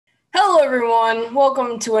Hello, everyone.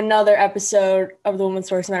 Welcome to another episode of the Women's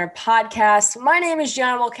Sports Matter podcast. My name is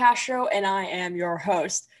Gianna Castro, and I am your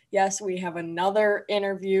host. Yes, we have another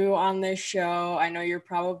interview on this show. I know you're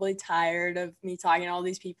probably tired of me talking to all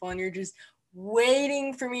these people, and you're just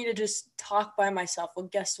waiting for me to just talk by myself. Well,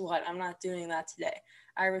 guess what? I'm not doing that today.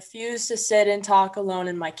 I refuse to sit and talk alone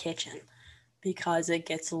in my kitchen because it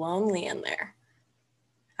gets lonely in there.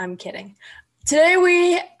 I'm kidding. Today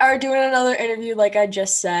we are doing another interview like I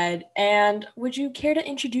just said, and would you care to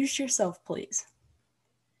introduce yourself, please?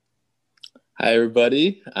 Hi,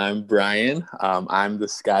 everybody. I'm Brian. I'm the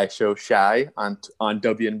Sky Show Shy on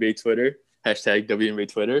WNBA Twitter, hashtag WNBA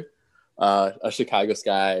Twitter, a Chicago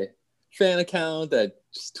Sky fan account that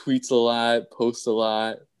just tweets a lot, posts a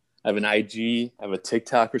lot. I have an IG, I have a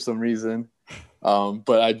TikTok for some reason,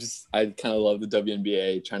 but I kind of love the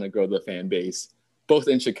WNBA, trying to grow the fan base, both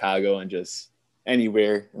in Chicago and just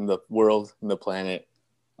anywhere in the world, in the planet.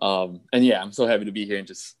 And yeah, I'm so happy to be here and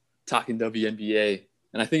just talking WNBA.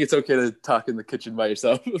 And I think it's okay to talk in the kitchen by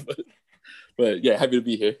yourself, but yeah, happy to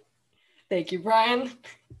be here. Thank you, Brian.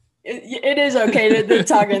 It is okay to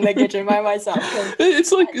talk in the kitchen by myself.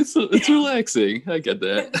 It's relaxing. I get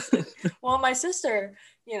that. Well, my sister,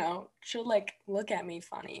 she'll look at me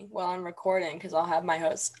funny while I'm recording because I'll have my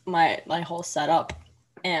whole setup,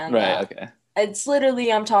 and right, okay. It's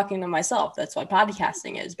literally I'm talking to myself. That's what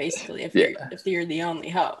podcasting is basically. If you're the only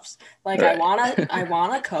host, right. I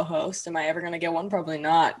want a co-host. Am I ever gonna get one? Probably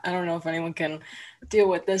not. I don't know if anyone can deal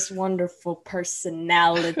with this wonderful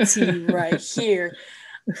personality right here.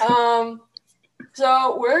 So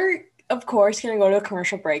we're of course gonna go to a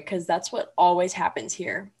commercial break because that's what always happens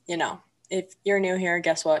here. If you're new here,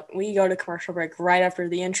 guess what? We go to commercial break right after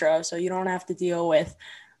the intro, so you don't have to deal with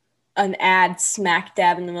an ad smack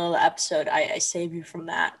dab in the middle of the episode. I save you from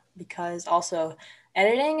that because also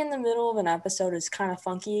editing in the middle of an episode is kind of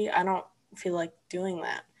funky. I don't feel like doing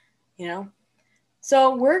that,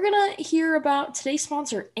 So we're going to hear about today's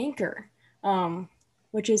sponsor, Anchor,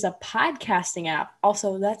 which is a podcasting app.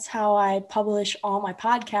 Also, that's how I publish all my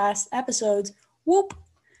podcast episodes. Whoop.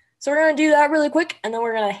 So we're going to do that really quick, and then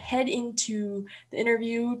we're going to head into the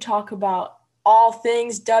interview, talk about all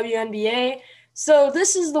things WNBA. So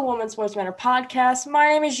this is the Women's Sports Matter podcast. My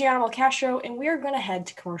name is Gianna Castro, and we are going to head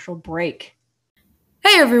to commercial break.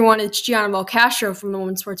 Hey everyone, it's Gianna Castro from the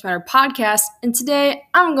Women's Sports Matter podcast, and today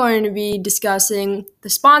I'm going to be discussing the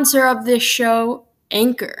sponsor of this show,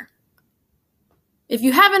 Anchor. If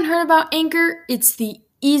you haven't heard about Anchor, it's the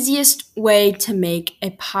easiest way to make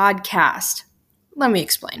a podcast. Let me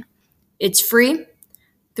explain. It's free.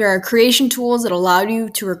 There are creation tools that allow you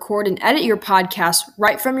to record and edit your podcast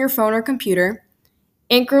right from your phone or computer.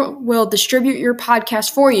 Anchor will distribute your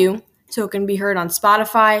podcast for you so it can be heard on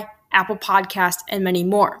Spotify, Apple Podcasts, and many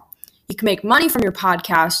more. You can make money from your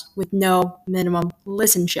podcast with no minimum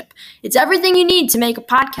listenership. It's everything you need to make a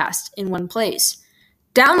podcast in one place.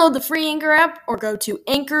 Download the free Anchor app or go to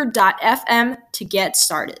anchor.fm to get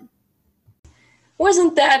started.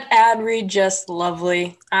 Wasn't that ad read just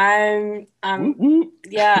lovely? Yeah,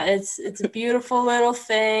 it's a beautiful little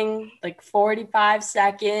thing, like 45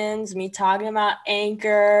 seconds, me talking about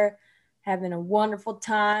Anchor, having a wonderful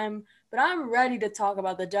time, but I'm ready to talk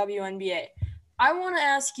about the WNBA. I want to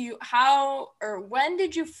ask you when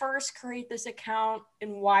did you first create this account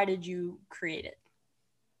and why did you create it?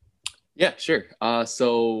 Yeah, sure. I was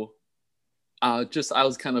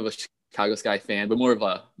kind of a Chicago Sky fan, but more of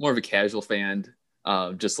a casual fan.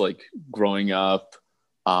 Just like growing up,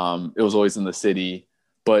 it was always in the city,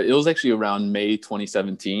 but it was actually around May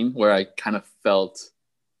 2017 where I kind of felt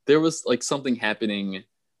there was like something happening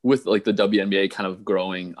with like the WNBA kind of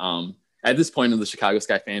growing. At this point in the Chicago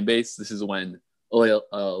Sky fan base, this is when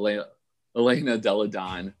Elena Delle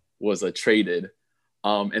Donne was traded.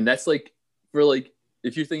 And that's like,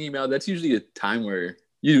 if you're thinking about it, that's usually a time where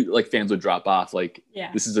you like fans would drop off. Like,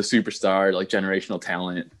 This is a superstar, like generational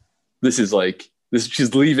talent. She's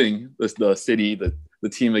leaving the city, the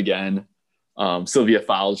team again. Sylvia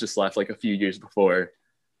Fowles just left like a few years before.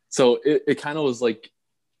 So it kind of was like,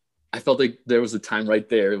 I felt like there was a time right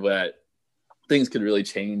there that things could really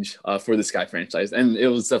change for the Sky franchise. And it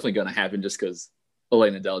was definitely going to happen just because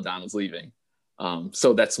Elena Delle Donne was leaving.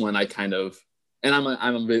 So that's when I kind of, and I'm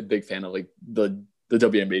a big fan of like the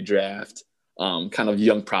WNBA draft, kind of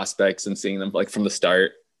young prospects and seeing them like from the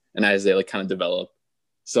start and as they like kind of develop.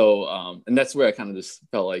 So, and that's where I kind of just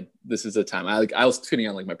felt like this is a time. I was tweeting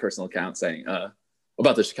on like my personal account saying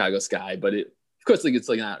about the Chicago Sky, but of course, like it's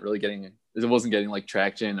like not really it wasn't getting like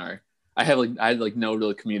traction, or I had no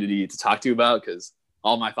real community to talk to about because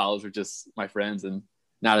all my followers were just my friends and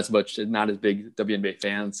not as big WNBA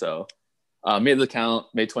fans. So Made the account,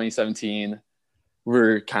 May 2017.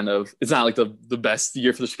 It's not like the best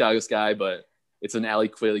year for the Chicago Sky, but it's an Allie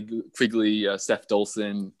Quigley, Steph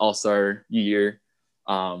Dolson all-star year.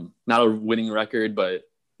 Not a winning record, but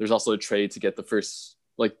there's also a trade to get the first,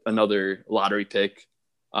 like another lottery pick.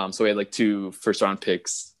 So we had like 2 first-round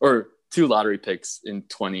picks or 2 lottery picks in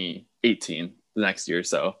 2018, the next year.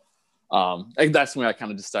 So that's when I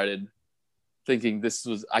kind of just started thinking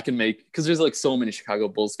I can make, because there's like so many Chicago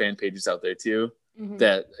Bulls fan pages out there too,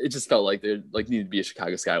 that it just felt like there like needed to be a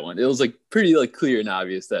Chicago Sky one. It was like pretty like clear and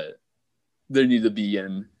obvious that there needed to be,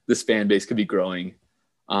 and this fan base could be growing.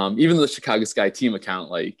 Even the Chicago Sky team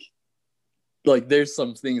account, like there's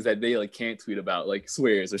some things that they like can't tweet about, like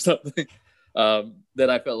swears or something, that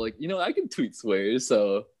I felt like, I can tweet swears.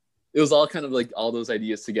 So it was all kind of like all those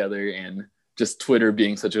ideas together, and just Twitter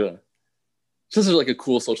being such a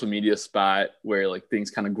cool social media spot where like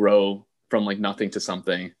things kind of grow from like nothing to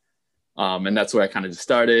something. And that's where I kind of just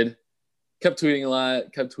started, kept tweeting a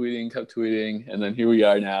lot, kept tweeting. And then here we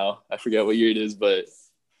are now. I forget what year it is, but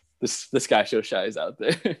the Sky Show Shy is out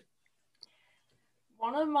there.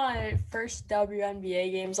 One of my first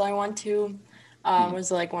WNBA games I went to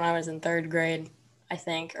was like when I was in 3rd grade, I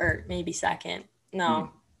think, or maybe 2nd.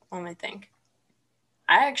 No, let me think.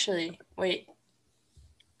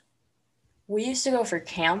 We used to go for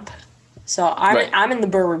camp. So I'm in the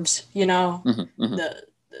burbs, the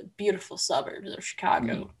beautiful suburbs of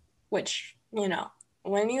Chicago, which,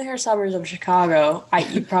 when you hear suburbs of Chicago,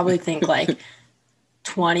 you probably think like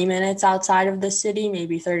 20 minutes outside of the city,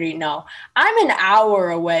 maybe 30. No, I'm an hour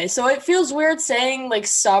away. So it feels weird saying like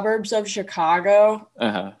suburbs of Chicago.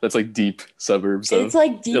 That's like deep suburbs. It's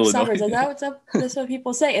like deep Illinois. suburbs. That's what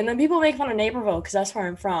people say. And then people make fun of Naperville because that's where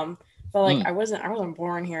I'm from. But like I wasn't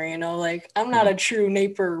born here, like I'm not a true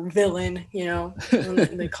Naper villain,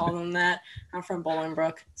 they call them that. I'm from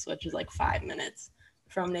Bolingbrook, which is like 5 minutes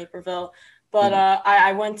from Naperville. But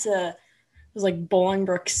I went to, it was like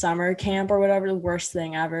Bolingbrook summer camp or whatever, the worst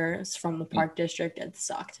thing ever. It's from the Park District. It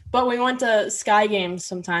sucked. But we went to Sky games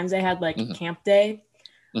sometimes. They had like camp day.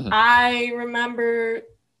 I remember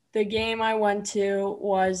the game I went to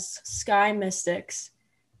was Sky Mystics.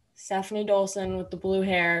 Stephanie Dolson with the blue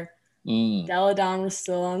hair. Delle Donne was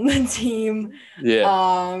still on the team.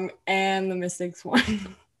 Yeah. And the Mystics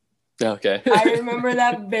won. Okay. I remember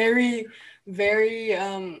that very, very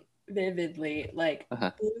vividly. Like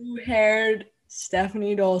blue-haired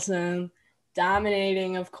Stephanie Dolson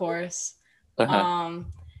dominating, of course. And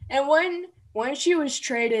when she was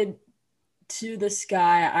traded to the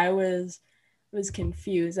Sky, I was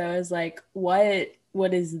confused. I was like, what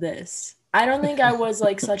is this? I don't think I was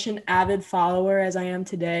like such an avid follower as I am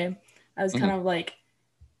today. I was kind of like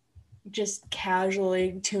just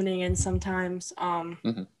casually tuning in sometimes. I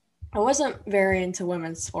wasn't very into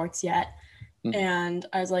women's sports yet. And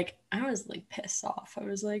I was like pissed off. I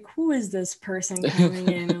was like, who is this person coming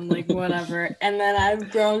in and like whatever. And then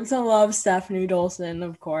I've grown to love Stephanie Dolson,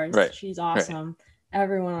 of course. Right. She's awesome. Right.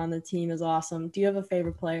 Everyone on the team is awesome. Do you have a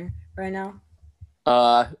favorite player right now?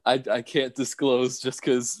 I can't disclose just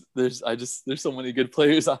because there's so many good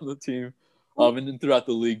players on the team, and then throughout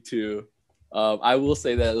the league too. I will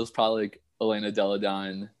say that it was probably like Elena Delle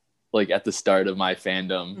Donne, like at the start of my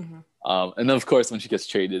fandom, and then of course when she gets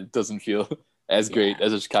traded, it doesn't feel as great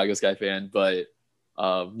as a Chicago Sky fan. But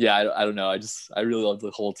I don't know. I really love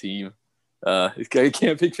the whole team. I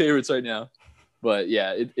can't pick favorites right now, but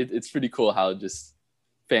yeah, it's pretty cool how just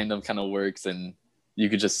fandom kind of works, and you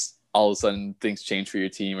could just all of a sudden things change for your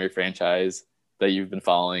team or your franchise that you've been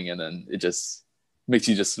following. And then it just makes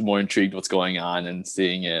you just more intrigued what's going on, and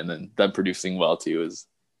seeing it and then them producing well too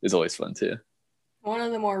is always fun too. One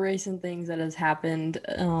of the more recent things that has happened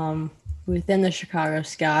within the Chicago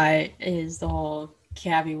Sky is the whole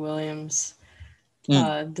Gabby Williams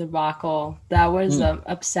debacle. That was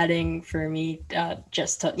upsetting for me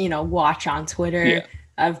just to, watch on Twitter. Yeah.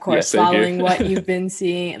 Of course, following what you've been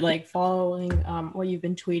seeing, like following what you've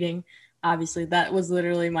been tweeting. Obviously, that was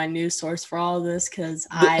literally my news source for all of this, because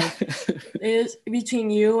it was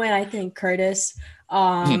between you and I think Curtis,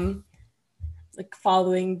 like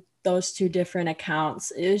following those 2 different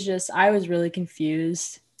accounts. It was just, I was really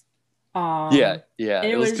confused. It was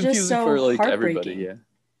confusing just so for like everybody.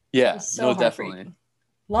 Yeah, so definitely.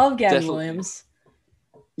 Love Gabby Williams.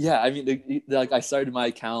 Yeah, I mean, like I started my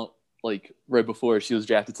account like right before she was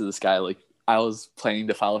drafted to the Sky. Like I was planning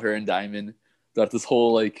to follow her in Diamond throughout this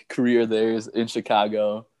whole like career there in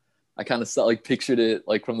Chicago. I kind of like pictured it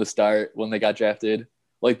like from the start when they got drafted,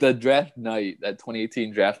 like the draft night, that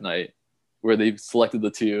 2018 draft night where they selected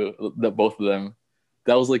both of them.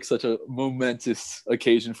 That was like such a momentous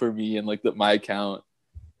occasion for me and like my account.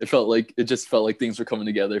 It just felt like things were coming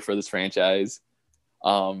together for this franchise.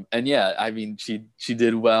 And yeah, I mean, she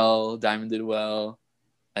did well. Diamond did well,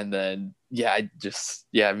 and then I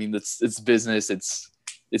mean, it's business.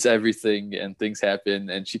 It's everything, and things happen,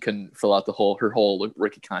 and she couldn't fill out her whole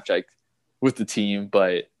rookie contract with the team,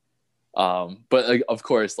 but like, of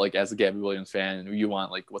course, like as a Gabby Williams fan, you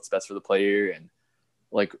want like what's best for the player, and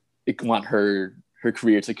like you want her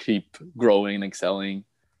career to keep growing and excelling.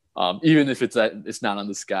 Even if it's not on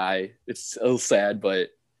the sky, it's a little sad, but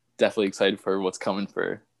definitely excited for what's coming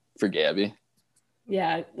for Gabby.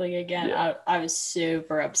 Yeah, like again, Yeah. I was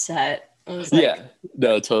super upset. It was like, Yeah,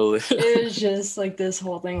 no, totally. it was just like this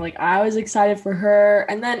whole thing. Like I was excited for her,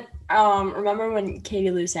 and then remember when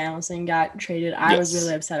Katie Lou Samuelson got traded? I was Yes.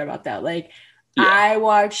 really upset about that. Like Yeah. I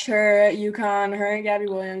watched her at UConn, her and Gabby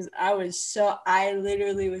Williams. I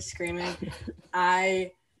literally was screaming.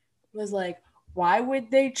 I was like, why would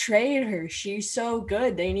they trade her? She's so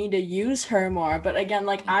good. They need to use her more. But again,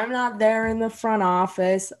 like I'm not there in the front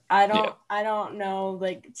office. I don't know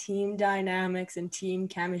like team dynamics and team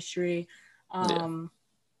chemistry.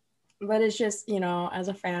 But it's just, as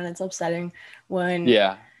a fan, it's upsetting when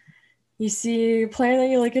you see a player that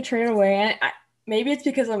you like a trade away. And maybe it's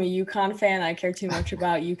because I'm a UConn fan. I care too much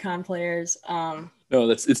about UConn players. No,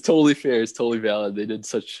 it's totally fair. It's totally valid. They did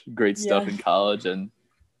such great stuff in college, and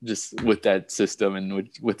just with that system and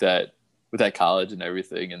with that college and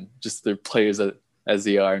everything, and just their players as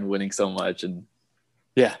they are and winning so much. And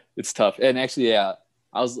yeah, it's tough. And actually, I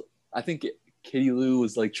think Katie Lou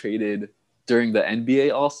was like traded during the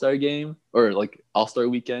NBA All-Star game or like All-Star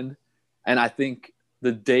weekend. And I think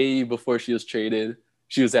the day before she was traded,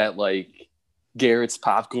 she was at like Garrett's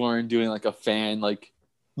Popcorn doing like a fan like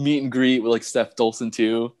meet and greet with like Steph Dolson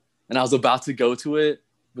too. And I was about to go to it,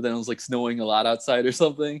 but then it was like snowing a lot outside or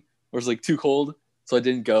something, or it was like too cold. So I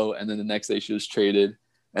didn't go. And then the next day she was traded.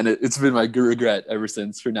 And it's been my regret ever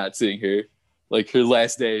since for not seeing her. Like her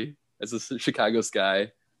last day as a Chicago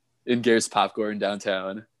Sky in Garrett's Popcorn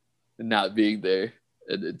downtown and not being there.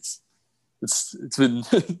 And it's been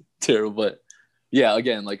terrible. But yeah,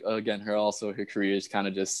 again, her career is kind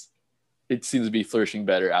of just, it seems to be flourishing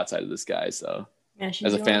better outside of the Sky. So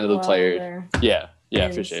as a fan of the player, yeah,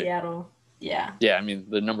 for sure. Seattle. Yeah. Yeah, I mean,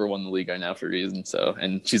 they're number one in the league right now for a reason. So,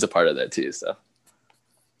 and she's a part of that too. So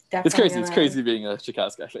definitely it's crazy being a Chicago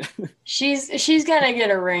Sky fan. She's gonna get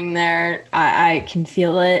a ring there. I can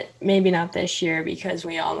feel it. Maybe not this year because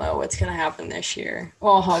we all know what's gonna happen this year.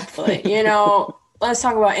 Well, hopefully. Let's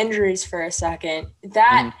talk about injuries for a second.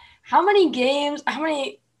 How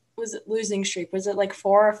many was it losing streak? Was it like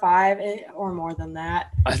 4 or 5 or more than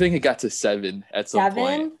that? I think it got to 7 at some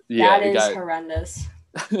point. Yeah, that is horrendous.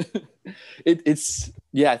 I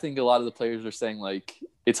think a lot of the players are saying like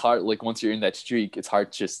it's hard, like once you're in that streak, it's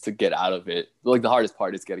hard just to get out of it. Like the hardest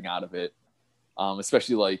part is getting out of it,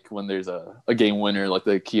 especially like when there's a game winner like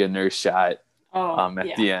the Kia Nurse shot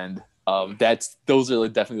at the end. Those are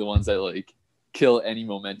definitely the ones that like kill any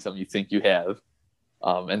momentum you think you have,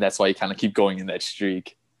 and that's why you kind of keep going in that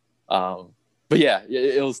streak. But yeah,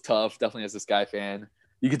 it was tough. Definitely as a Sky fan,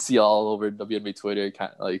 you could see all over WNBA Twitter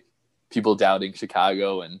kind of like people doubting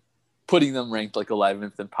Chicago and putting them ranked like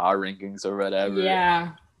 11th in power rankings or whatever.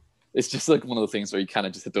 Yeah. It's just like one of the things where you kind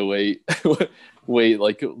of just have to wait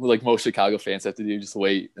like most Chicago fans have to do, just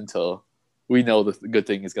wait until we know the good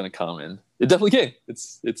thing is going to come. And it definitely can.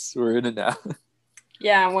 We're in it now.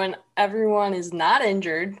 Yeah. When everyone is not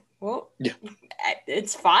injured, well, yeah,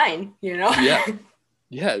 it's fine, Yeah.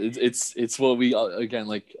 Yeah. It's what we, again,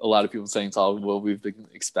 like a lot of people saying, it's all what we've been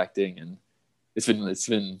expecting. And it's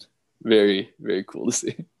been very, very cool to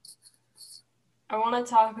see. I want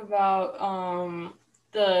to talk about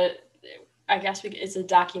I guess it's a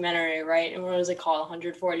documentary, right? And what was it called?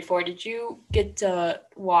 144. Did you get to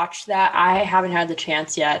watch that? I haven't had the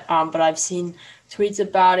chance yet, but I've seen tweets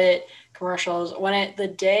about it, commercials.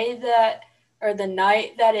 The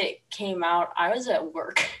night that it came out, I was at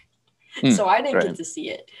work, so I didn't get to see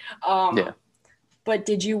it. But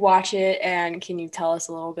did you watch it, and can you tell us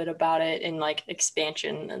a little bit about it and like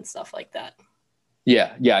expansion and stuff like that?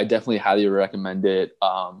 Yeah, I definitely highly recommend it.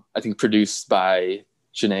 I think produced by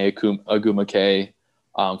Shanae Agumake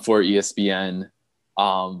for ESPN.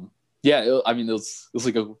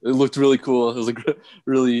 It looked really cool. It was like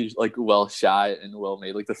really like well shot and well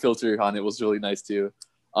made. Like the filter on it was really nice too.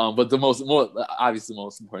 But the most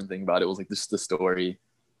important thing about it was like just the story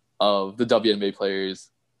of the WNBA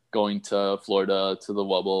players going to Florida to the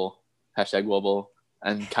Wubble, #Wubble,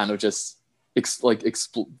 and kind of just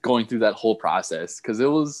going through that whole process. Because it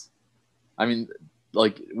was, I mean,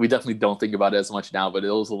 like we definitely don't think about it as much now, but it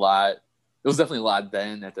was a lot. It was definitely a lot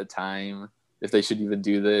then at the time. if they should even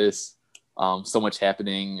do this. So much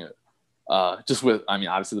happening, just with, I mean,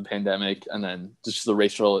 obviously the pandemic, and then just the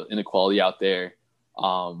racial inequality out there,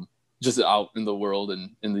 just out in the world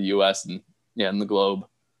and in the U.S. and in the globe.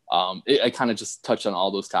 I kind of just touched on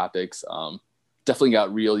all those topics. Definitely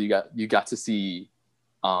got real. You got to see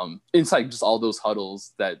inside just all those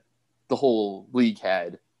huddles that the whole league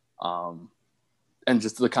had, and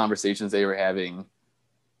just the conversations they were having.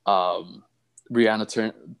 Breonna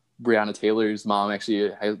Taylor's mom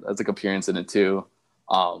actually has like appearance in it too.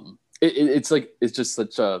 It's just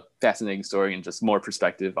such a fascinating story, and just more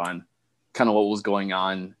perspective on kind of what was going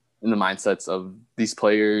on in the mindsets of these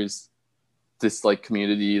players, this like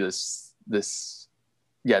community, this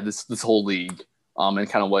whole league, and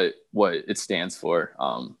kind of what it stands for.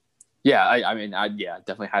 I mean, I'd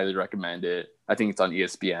definitely highly recommend it. I think it's on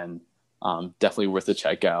ESPN. Definitely worth a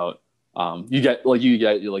check out. You get like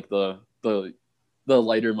the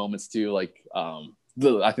lighter moments too, like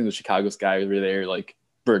I think the Chicago Sky were there like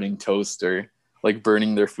burning toast or like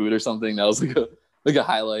burning their food or something. That was like a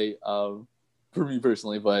highlight for me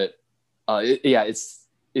personally. But it's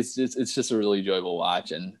just a really enjoyable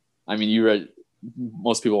watch. And I mean,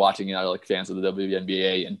 most people watching it are like fans of the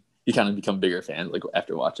WNBA, and you kind of become bigger fans like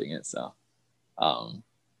after watching it. So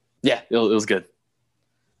it was good.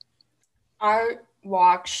 I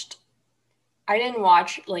didn't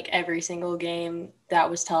watch like every single game that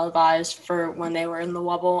was televised for when they were in the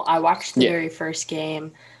Wubble. I watched the very first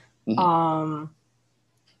game, and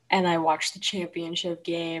I watched the championship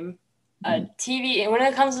game. TV, and when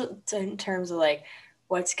it comes to in terms of like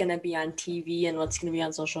what's going to be on TV and what's going to be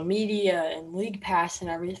on social media and League Pass and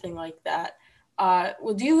everything like that.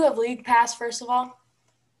 Do you have League Pass, first of all?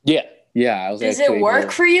 Yeah. Does it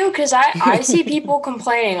work for you? Because I see people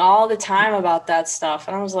complaining all the time about that stuff.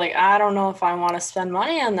 And I was like, I don't know if I want to spend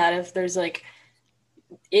money on that if there's like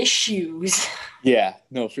issues. Yeah,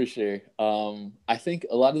 no, for sure. I think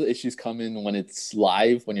a lot of the issues come in when it's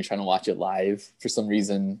live, when you're trying to watch it live. For some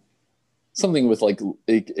reason, something with like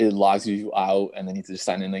it logs you out and then you need to just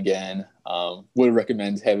sign in again. Would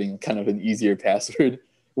recommend having kind of an easier password.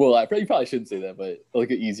 Well, you probably shouldn't say that, but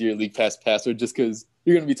like an easier League Pass password, just because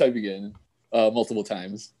you're going to be typing in multiple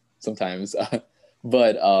times sometimes.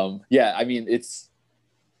 But I mean,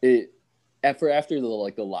 after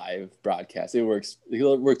the live broadcast, it works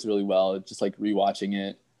really well. It's just like rewatching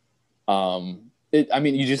it. I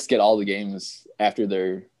mean, you just get all the games after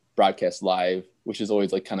they're broadcast live, which is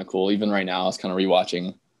always like kind of cool. Even right now, I was kind of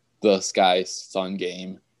rewatching the Sky Sun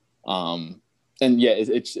game. And yeah,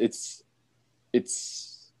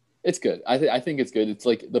 it's good. I think it's good. It's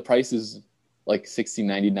like the price is like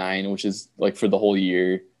 $16.99, which is like for the whole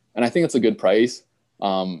year, and I think it's a good price.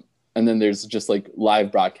 And then there's just like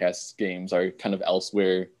live broadcast games are kind of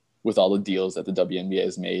elsewhere with all the deals that the WNBA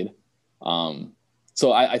has made.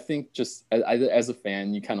 So I think just as a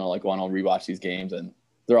fan, you kind of like want to rewatch these games, and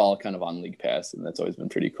they're all kind of on League Pass, and that's always been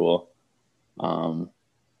pretty cool. I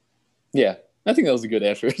think that was a good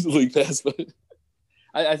answer to League Pass, but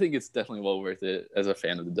I think it's definitely well worth it as a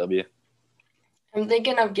fan of the W. I'm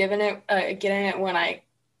thinking of getting it when I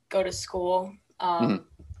go to school,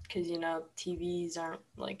 because TVs aren't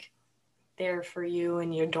like there for you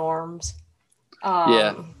in your dorms.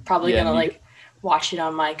 Probably gonna like watch it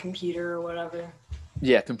on my computer or whatever.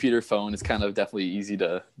 Yeah, computer, phone is kind of definitely easy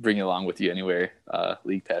to bring along with you anywhere.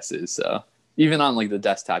 League Pass is, so even on like the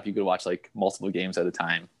desktop, you could watch like multiple games at a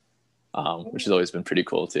time, which has always been pretty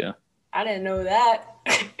cool too. I didn't know that.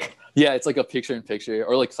 Yeah, it's like a picture-in-picture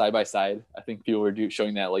or like side-by-side. I think people were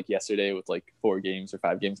showing that like yesterday with like 4 games or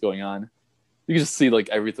 5 games going on. You can just see like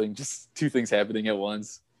everything, just 2 things happening at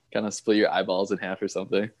once, kind of split your eyeballs in half or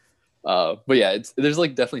something. But yeah, there's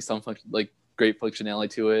like definitely some great functionality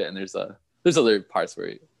to it, and there's other parts where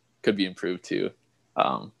it could be improved too.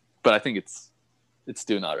 But I think it's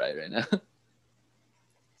doing all right now.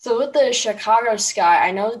 So with the Chicago Sky,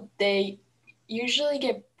 I know they usually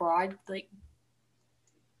get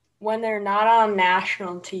when they're not on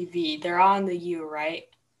national TV, they're on the U, right?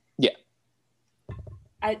 Yeah.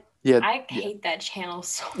 I hate that channel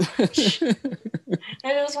so much. I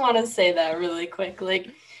just want to say that really quick.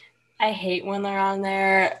 Like, I hate when they're on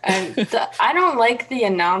there, and I don't like the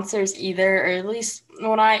announcers either. Or at least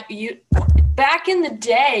back in the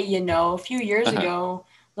day, a few years ago,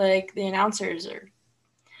 like the announcers are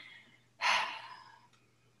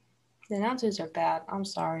bad. I'm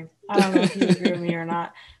sorry. I don't know if you agree with me or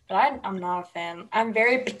not, but I'm not a fan. I'm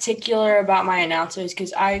very particular about my announcers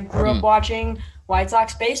because I grew up watching White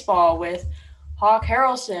Sox baseball with Hawk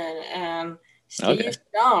Harrelson and Steve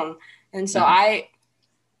Stone, and so I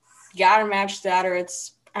gotta match that, or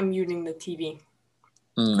I'm muting the TV.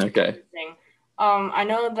 Okay. I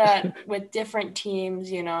know that with different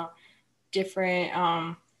teams,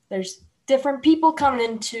 different there's different people coming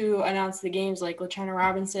in to announce the games, like LaChana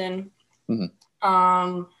Robinson.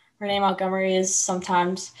 Renee Montgomery is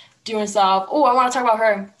sometimes doing stuff. Oh, I want to talk about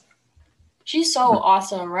her. She's so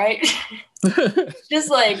awesome, right? Just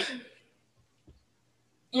like,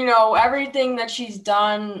 everything that she's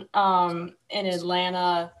done in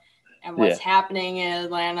Atlanta and what's happening in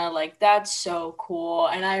Atlanta, like, that's so cool.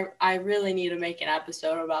 And I really need to make an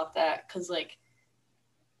episode about that because, like,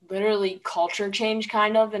 literally culture change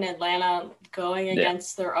kind of in Atlanta, going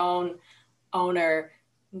against their own owner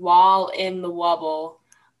while in the Wubble.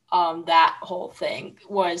 That whole thing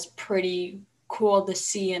was pretty cool to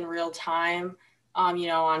see in real time,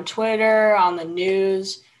 on Twitter, on the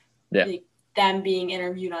news, like, them being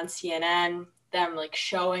interviewed on CNN, them like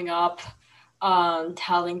showing up,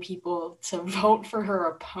 telling people to vote for her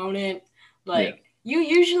opponent. Like, you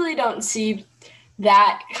usually don't see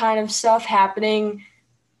that kind of stuff happening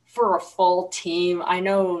for a full team. I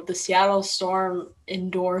know the Seattle Storm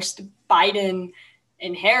endorsed Biden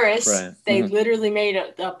and Harris. Right. They literally made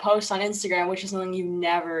a post on Instagram, which is something you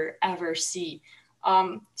never, ever see.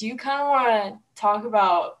 Do you kind of want to talk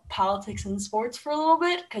about politics and sports for a little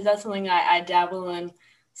bit? Because that's something I dabble in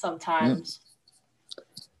sometimes.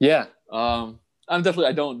 Yeah. I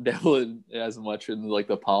don't dabble in as much in like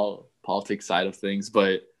the politics side of things,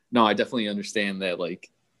 but no, I definitely understand that, like,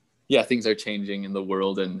 things are changing in the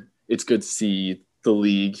world, and it's good to see the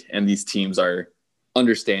league and these teams are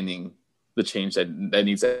understanding the change that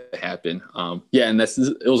needs to happen. And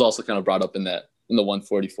it was also kind of brought up in the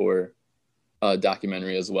 144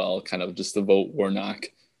 documentary as well, kind of just the Vote Warnock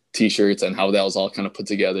t-shirts and how that was all kind of put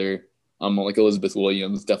together. Like Elizabeth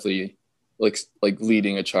Williams definitely like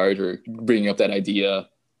leading a charge or bringing up that idea,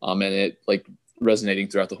 and it like resonating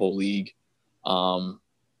throughout the whole league.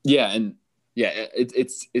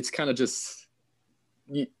 It's kind of just,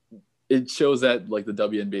 it shows that like the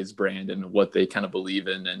WNBA's brand and what they kind of believe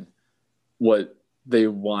in and what they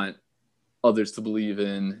want others to believe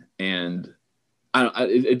in. And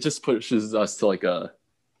it just pushes us to like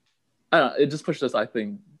it just pushes us, I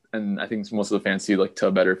think, and I think most of the fans see, like, to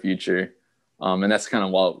a better future. And that's kind of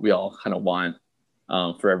what we all kind of want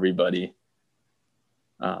for everybody.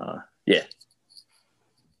 And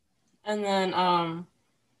then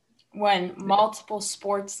when multiple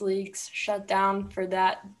sports leagues shut down for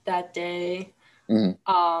that day, then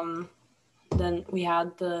we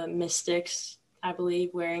had the Mystics, I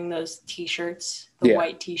believe, wearing those t-shirts, the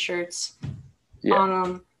white t-shirts on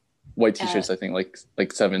them. White t-shirts, I think like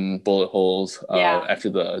 7 bullet holes after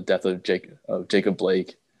the death of Jacob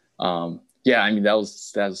Blake. I mean, that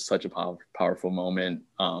was such a powerful moment.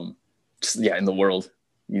 In the world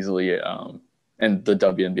easily, and the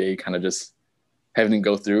WNBA kind of just having to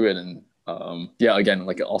go through it, and again,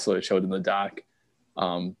 like, also it showed in the doc,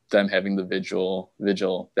 them having the vigil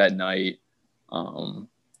that night, and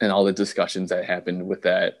all the discussions that happened with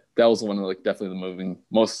that. That was one of, like, definitely the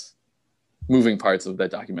most moving parts of that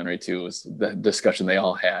documentary too, was the discussion they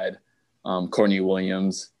all had. Courtney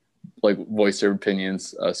Williams, like, voiced her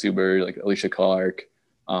opinions, Sue Bird, like Alicia Clark,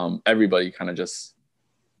 everybody kind of just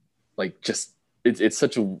it's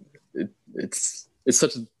such a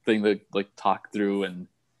thing to, like, talk through and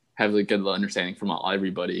have, like, get the understanding from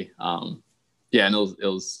everybody. And it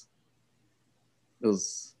was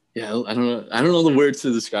I don't know the words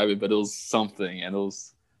to describe it, but it was something, and it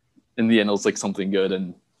was, in the end, it was like something good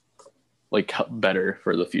and like better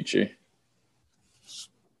for the future.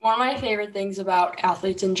 One of my favorite things about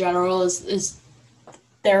athletes in general is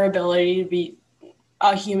their ability to be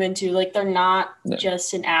a human too. Like, they're not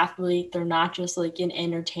just an athlete. They're not just like an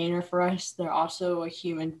entertainer for us. They're also a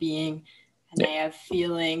human being, and they have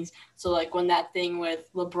feelings. So, like, when that thing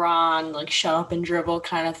with LeBron, like, shut up and dribble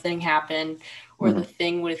kind of thing happened, or the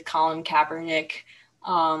thing with Colin Kaepernick,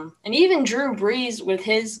 and even Drew Brees with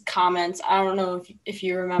his comments. I don't know if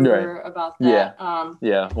you remember about that.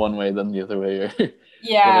 One way then the other way.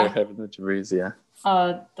 Having the Brees,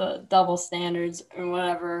 the double standards and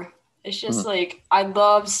whatever. It's just like, I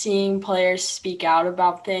love seeing players speak out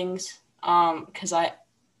about things, because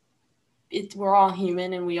we're all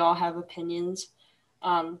human and we all have opinions.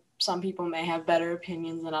 Some people may have better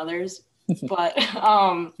opinions than others, but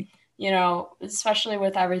especially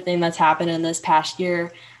with everything that's happened in this past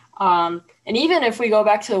year. And even if we go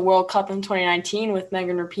back to the World Cup in 2019 with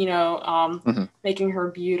Megan Rapinoe making her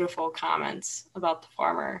beautiful comments about the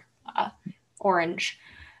farmer orange,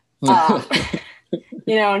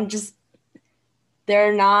 and just,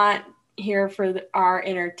 they're not here for our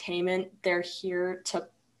entertainment. They're here to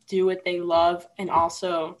do what they love and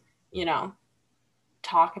also,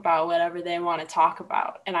 talk about whatever they want to talk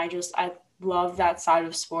about. And I love that side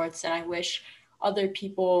of sports. And I wish other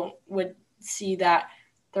people would see that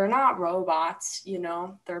they're not robots, they're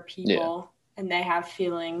Yeah. people and they have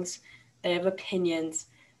feelings, they have opinions,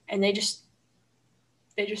 and they just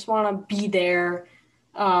want to be there,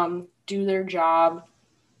 do their job,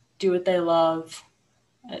 do what they love,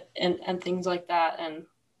 and things like that. And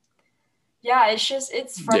yeah,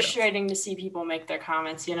 it's frustrating to see people make their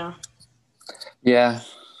comments. Yeah.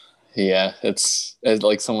 Yeah. It's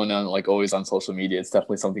like someone on like always on social media. It's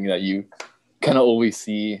definitely something that you kind of always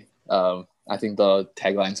see. I think the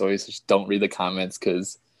tagline's always just don't read the comments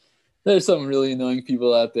because there's some really annoying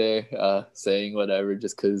people out there saying whatever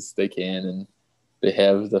just because they can and they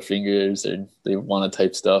have the fingers or they want to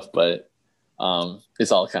type stuff, but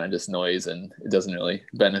it's all kind of just noise and it doesn't really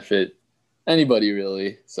benefit anybody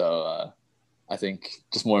really. So I think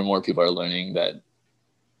just more and more people are learning that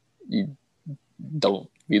you don't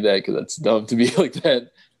be that because that's dumb to be like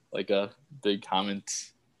that, like a big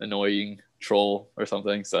comment, annoying troll or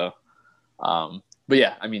something. So, but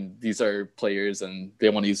yeah, I mean, these are players and they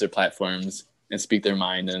want to use their platforms and speak their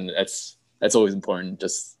mind, and that's always important.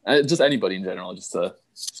 Just anybody in general, just to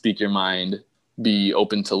speak your mind, be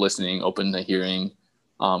open to listening, open to hearing,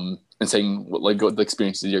 and saying like the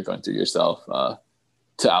experiences you're going through yourself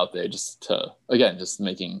to out there, just to again, just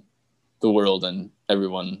making the world and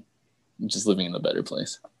everyone just living in a better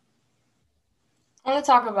place. I want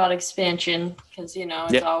to talk about expansion because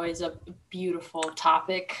it's always a beautiful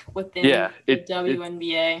topic within the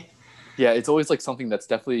WNBA. It's always like something that's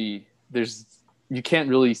definitely you can't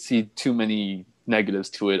really see too many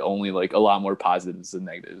negatives to it. Only like a lot more positives than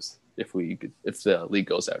negatives if the league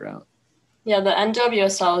goes that route. Yeah, the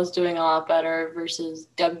NWSL is doing a lot better versus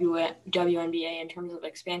WNBA in terms of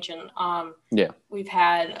expansion. We've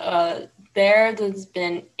had there's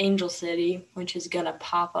been Angel City, which is going to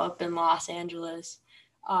pop up in Los Angeles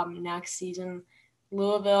next season.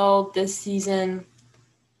 Louisville this season.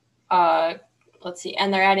 Let's see.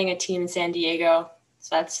 And they're adding a team in San Diego.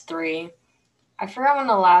 So that's 3. I forgot when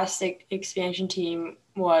the last expansion team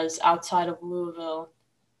was outside of Louisville.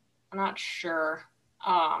 I'm not sure.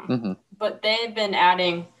 But they've been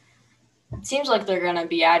adding – it seems like they're going to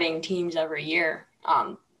be adding teams every year.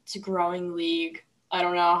 It's a growing league. I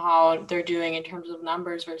don't know how they're doing in terms of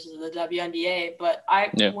numbers versus the WNBA, but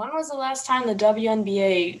when was the last time the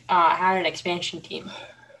WNBA had an expansion team?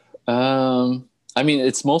 I mean,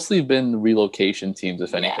 it's mostly been relocation teams,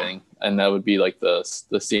 if anything, and that would be like the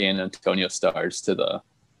San Antonio Stars to the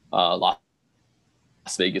Las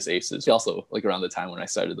Vegas Aces. Also, like around the time when I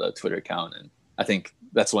started the Twitter account, and I think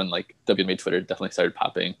that's when like WNBA Twitter definitely started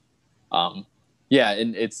popping. And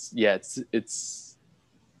it's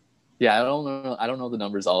I don't know the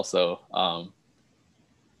numbers also,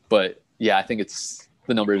 but yeah, I think it's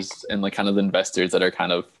the numbers and like kind of the investors that are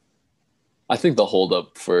kind of, I think, the hold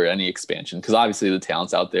up for any expansion, because obviously the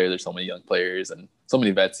talent's out there. There's so many young players and so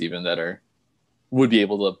many vets even that would be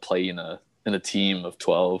able to play in a team of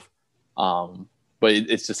 12. But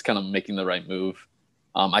it's just kind of making the right move.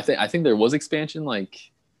 I think there was expansion.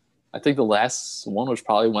 Like, I think the last one was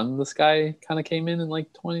probably when this guy kind of came in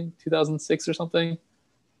like 2006 or something.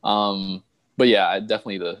 But yeah,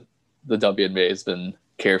 definitely the WNBA has been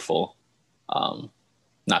careful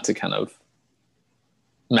not to kind of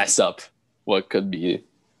mess up what could be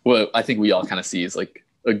what I think we all kind of see as like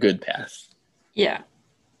a good path. Yeah.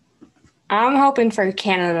 I'm hoping for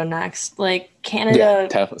Canada next. Like, Canada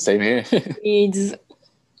same here. needs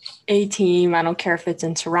a team. I don't care if it's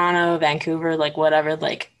in Toronto, Vancouver, like whatever.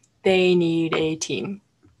 Like, they need a team,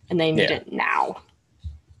 and they need it now.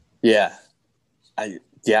 Yeah.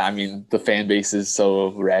 I mean, the fan base is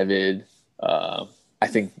so rabid. I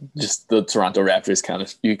think just the Toronto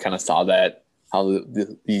Raptors you kind of saw that, how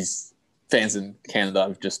these fans in Canada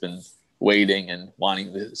have just been waiting and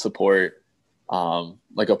wanting to support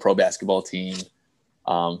like a pro basketball team.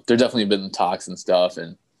 There definitely been talks and stuff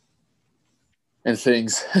and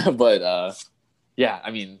things, but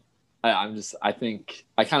I mean, I think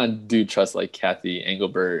I kind of do trust like Cathy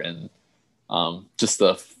Engelbert and just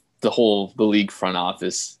the league front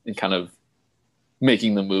office and kind of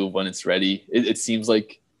making the move when it's ready. It seems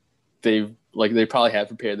like they probably have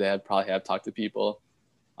prepared. They probably have talked to people.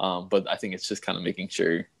 But I think it's just kind of making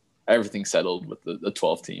sure everything's settled with the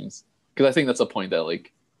 12 teams. Because I think that's a point that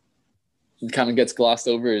like kind of gets glossed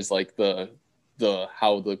over is like the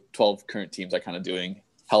how the 12 current teams are kind of doing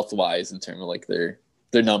health wise in terms of like their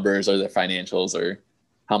numbers or their financials or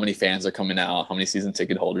how many fans are coming out, how many season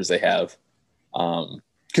ticket holders they have.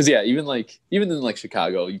 Because even in like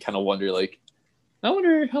Chicago, you kind of wonder like I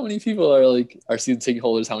wonder how many people are season ticket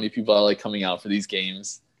holders. How many people are coming out for these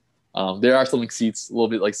games? There are some seats a little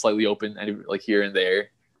bit slightly open, here and there.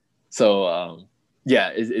 So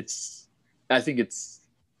yeah, it's. I think it's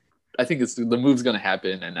the move's gonna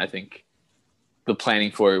happen, and I think the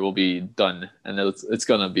planning for it will be done, and it's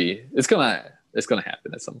gonna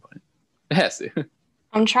happen at some point. It has to.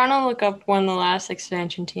 I'm trying to look up when the last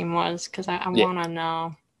expansion team was because I want to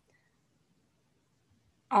know.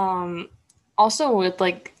 Also with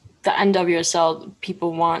the NWSL,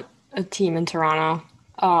 people want a team in Toronto.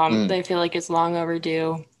 They feel like it's long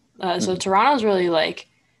overdue. So Toronto's really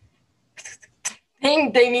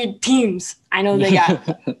they need teams. I know they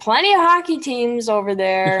got plenty of hockey teams over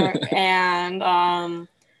there, and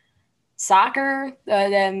soccer.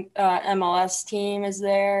 The MLS team is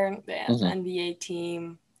there. They have the NBA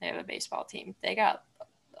team. They have a baseball team. They got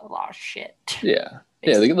a lot of shit. Yeah,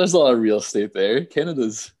 there's a lot of real estate there.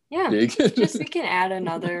 Canada's big. Just we can add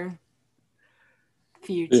another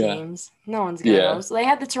few teams. No one's gonna know. So they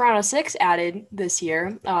had the Toronto Six added this year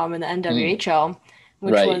in the NWHL,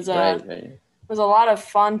 which was a lot of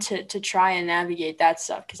fun to try and navigate that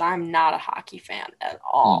stuff because I'm not a hockey fan at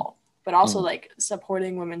all, but also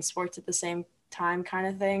supporting women's sports at the same time kind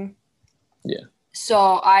of thing. Yeah. So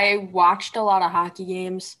I watched a lot of hockey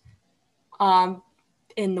games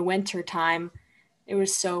in the winter time. It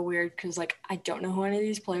was so weird because I don't know who any of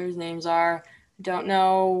these players' names are. Don't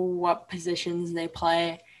know what positions they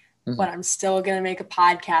play, but I'm still going to make a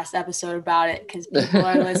podcast episode about it because people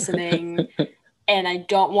are listening. And I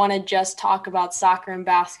don't want to just talk about soccer and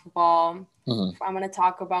basketball. If I'm going to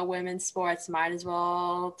talk about women's sports, might as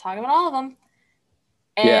well talk about all of them.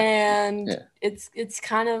 And it's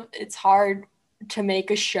hard to make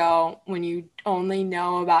a show when you only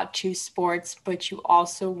know about two sports, but you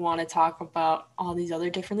also want to talk about all these other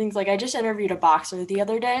different things. I just interviewed a boxer the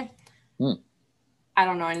other day. I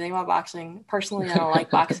don't know anything about boxing. Personally, I don't like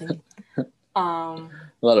boxing. A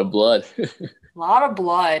lot of blood.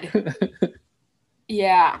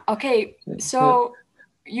 Yeah. Okay. So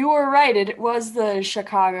you were right. It was the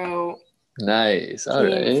Chicago. Nice. All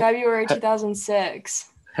right. February 2006.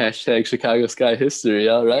 Hashtag Chicago Sky history.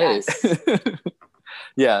 All right.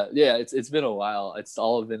 Yes. yeah. It's been a while. It's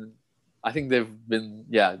all been. I think they've been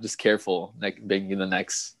just careful making the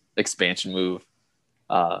next expansion move.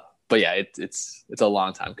 But yeah, it's a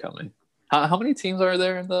long time coming. How many teams are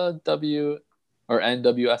there in the W or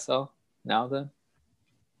NWSL now then?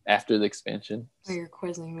 After the expansion. Oh, you're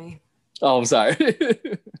quizzing me. Oh, I'm sorry.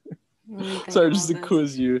 Sorry, just to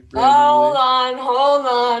quiz you. Hold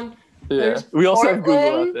on. Yeah. We also have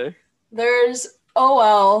Google out there. There's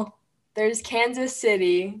OL. There's Kansas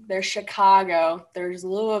City. There's Chicago. There's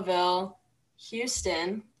Louisville.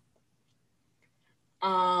 Houston.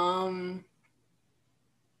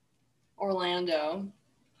 Orlando.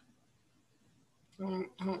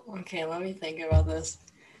 Okay, let me think about this.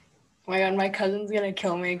 Oh my God, my cousin's gonna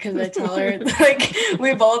kill me because I tell her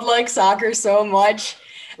we both like soccer so much,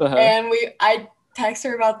 and I text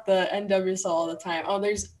her about the NWSL all the time. Oh,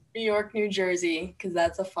 there's New York, New Jersey, because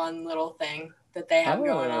that's a fun little thing that they have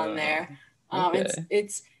going on there.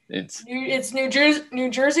 It's New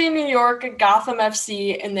Jersey, New York, Gotham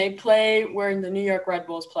FC, and they play where the New York Red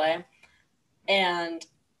Bulls play, and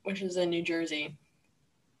which is in New Jersey.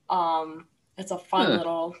 It's a fun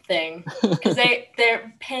little thing because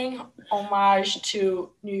they're paying homage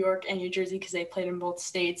to New York and New Jersey because they played in both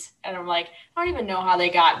states. And I'm like, I don't even know how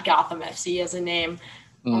they got Gotham FC as a name.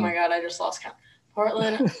 Oh my God, I just lost count.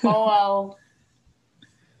 Portland, OL,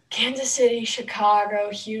 Kansas City,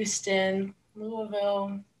 Chicago, Houston,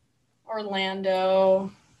 Louisville,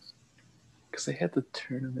 Orlando. Because they had the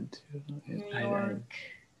tournament too. New York.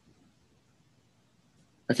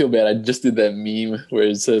 I feel bad. I just did that meme where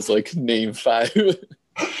it says name 5.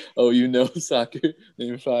 Soccer.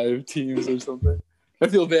 Name 5 teams or something. I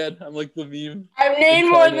feel bad. I'm the meme. I've named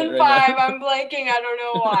more than 5. I'm blanking. I don't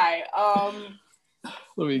know why.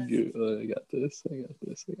 Let me go. I got this.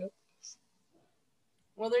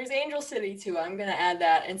 Well, there's Angel City too. I'm gonna add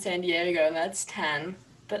that in San Diego, and that's 10.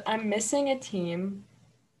 But I'm missing a team.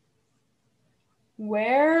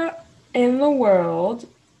 Where in the world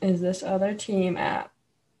is this other team at?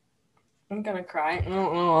 I'm gonna cry. I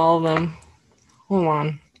don't know all of them. Hold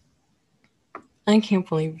on. I can't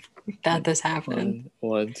believe that this happened.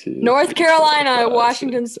 One, two. North Carolina,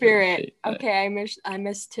 Washington Spirit. Okay, I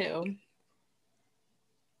missed 2.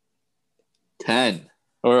 10.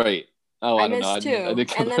 All right. Oh, I don't know. I missed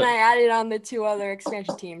 2. And then I added on the 2 other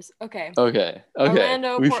expansion teams. Okay.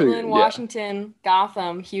 Orlando, Portland, Washington,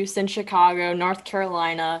 Gotham, Houston, Chicago, North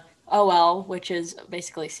Carolina, OL, which is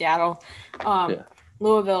basically Seattle.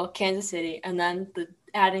 Louisville, Kansas City, and then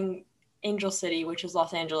adding Angel City, which is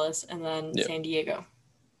Los Angeles, and then San Diego.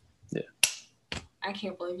 Yeah. I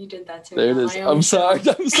can't believe you did that to me. There it is. I'm sorry.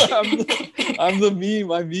 I'm the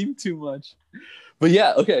meme. I meme too much. But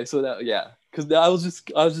yeah, okay. So because I was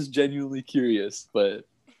just genuinely curious. But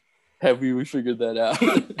have we figured that out?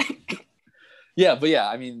 Yeah, but yeah,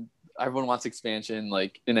 I mean, everyone wants expansion,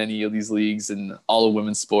 like in any of these leagues and all of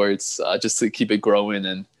women's sports, just to keep it growing,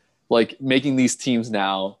 and like making these teams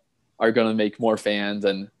now are going to make more fans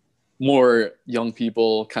and more young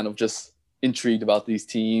people kind of just intrigued about these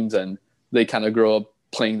teams, and they kind of grow up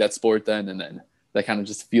playing that sport then, and then that kind of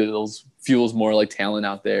just fuels more like talent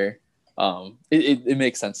out there. It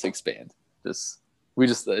makes sense to expand. And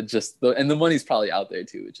the money's probably out there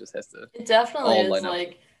too. It just has to. It definitely is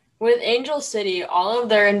like. With Angel City, all of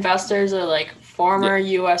their investors are like former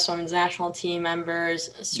U.S. Women's National Team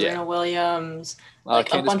members, Serena Williams, like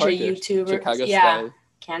Candace a bunch Parker, of YouTubers. Chicago Sky. Sky.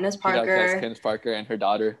 Candace Parker. Candace Parker and her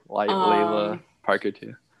daughter, Layla Parker,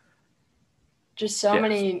 too. Just so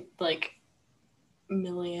many, like,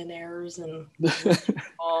 millionaires and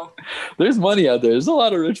people. There's money out there. There's a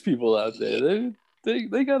lot of rich people out there.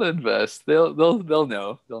 They got to invest. They'll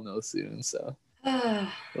know. They'll know soon, so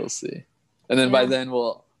we'll see. And then by then,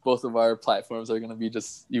 both of our platforms are going to be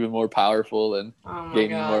just even more powerful and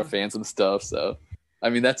gaining more fans and stuff. So, I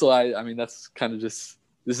mean, that's kind of just,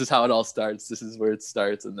 this is how it all starts. This is where it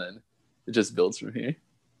starts, and then it just builds from here.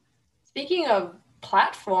 Speaking of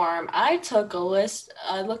platform, I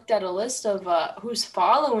looked at a list of who's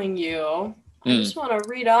following you. I just want to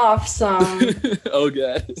read off some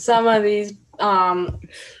some of these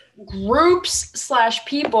groups /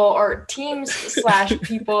 people or teams /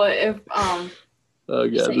 people. If oh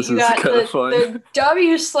yeah, this is kind of fun. The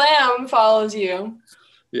W Slam follows you.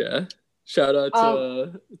 Yeah, shout out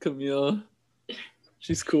to Camille.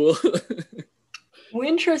 She's cool.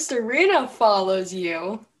 Wintrust Arena follows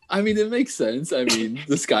you. I mean, it makes sense. I mean,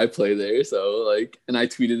 the Sky play there, so like, and I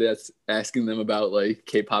tweeted asking them about like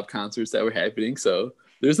K-pop concerts that were happening. So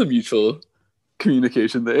there's a mutual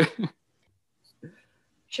communication there.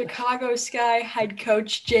 Chicago Sky head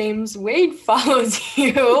coach James Wade follows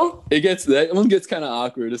you. That one gets kind of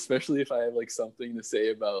awkward, especially if I have like something to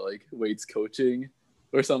say about like Wade's coaching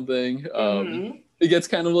or something. It gets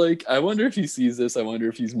kind of like, I wonder if he sees this. I wonder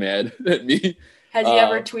if he's mad at me. Has he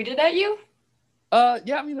ever tweeted at you?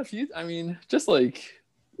 Yeah, I mean, just like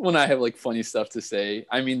when I have like funny stuff to say.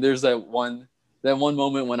 I mean, there's that one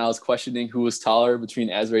moment when I was questioning who was taller between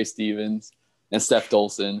Azrae Stevens and Steph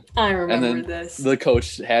Dolson. I remember and then this. The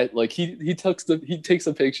coach had like he takes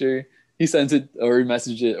a picture, he sends it or he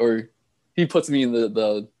messages it, or he puts me in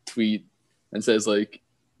the tweet and says like,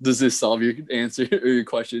 "Does this solve your answer or your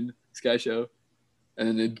question, Sky Show?"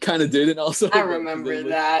 And it kind of didn't. Also, I remember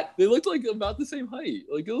that. They looked like about the same height.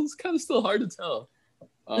 Like it was kind of still hard to tell.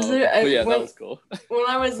 But that was cool. When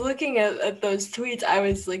I was looking at those tweets, I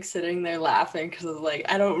was like sitting there laughing because I was like,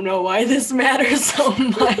 I don't know why this matters so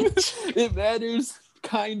much. It matters,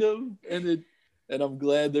 kind of, and I'm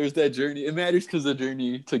glad there's that journey. It matters because the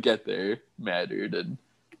journey to get there mattered, and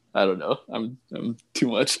I don't know. I'm too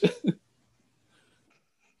much.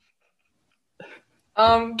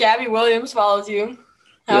 Gabby Williams follows you.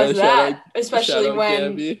 How's that? Especially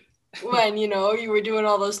when you were doing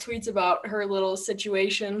all those tweets about her little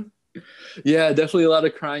situation. Yeah, definitely a lot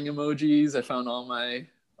of crying emojis. I found all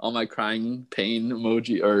my crying pain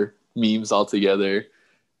emoji or memes all together.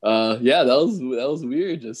 Yeah, that was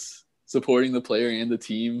weird. Just supporting the player and the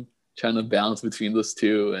team, trying to balance between those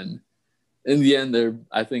two, and in the end,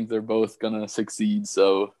 I think they're both gonna succeed.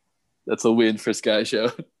 So that's a win for Sky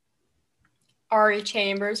Show. Ari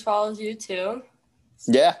Chambers follows you too.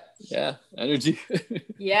 Yeah, energy.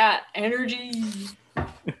 Yeah, energy.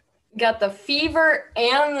 Got the Fever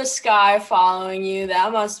and the Sky following you.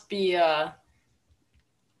 That must be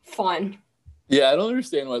fun. Yeah, I don't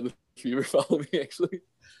understand why the Fever follow me, actually.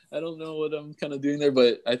 I don't know what I'm kind of doing there,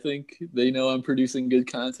 but I think they know I'm producing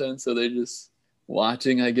good content, so they're just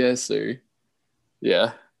watching, I guess, or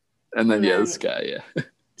yeah. And then the Sky, yeah.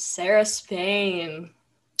 Sarah Spain.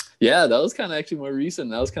 Yeah, that was kind of actually more recent.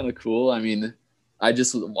 That was kind of cool. I mean, I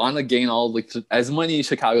just want to gain all like as many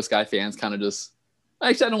Chicago Sky fans kind of just.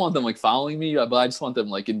 Actually, I don't want them like following me, but I just want them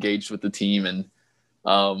like engaged with the team, and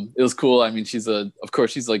it was cool. I mean, she's an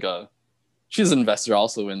investor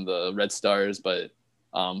also in the Red Stars, but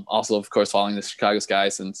also of course following the Chicago Sky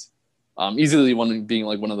since easily being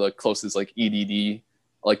like one of the closest like EDD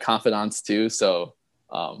like confidants too. So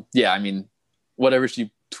yeah, I mean, whatever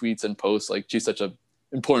she tweets and posts, like she's such a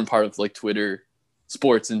important part of like Twitter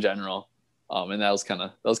sports in general. And that was kind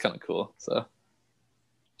of cool. So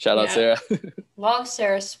Shout out, Sarah. Love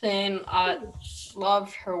Sarah Spain.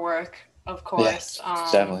 Love her work, of course. Yeah,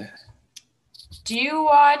 definitely. Do you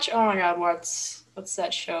watch? Oh my God, what's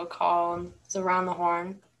that show called? It's Around the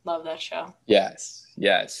Horn. Love that show. Yes.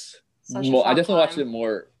 Well, I definitely watched it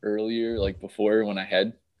more earlier, like before when I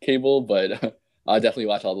had cable, but I definitely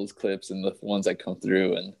watch all those clips and the ones that come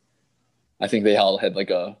through, and I think they all had like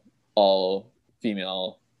a all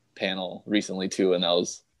female panel recently too, and that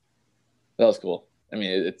was cool. I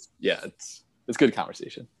mean, it's good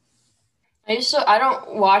conversation. I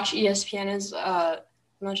don't watch ESPN as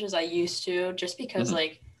much as I used to, just because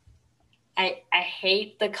like I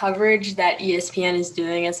hate the coverage that ESPN is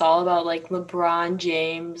doing. It's all about like LeBron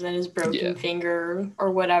James and his broken finger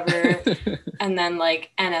or whatever, and then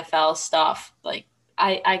like NFL stuff. Like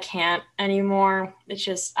I can't anymore. It's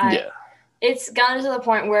just it's gotten to the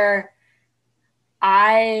point where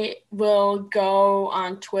I will go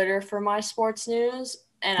on Twitter for my sports news,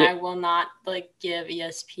 and I will not like give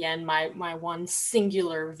ESPN my one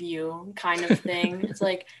singular view kind of thing. It's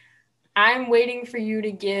like, I'm waiting for you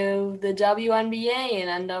to give the WNBA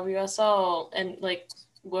and NWSL and like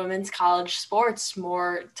women's college sports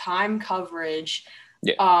more time coverage.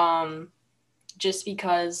 Just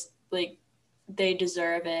because like they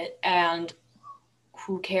deserve it, and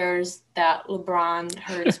who cares that LeBron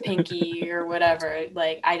hurt his pinky or whatever?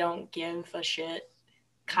 Like, I don't give a shit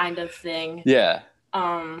kind of thing. Yeah.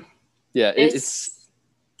 It's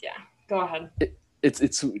go ahead.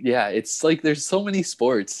 It's like there's so many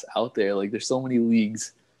sports out there. Like there's so many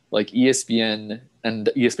leagues. Like ESPN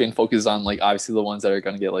focuses on like obviously the ones that are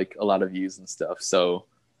going to get like a lot of views and stuff. So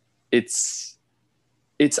it's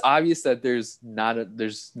obvious that there's not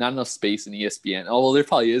enough space in ESPN. Although there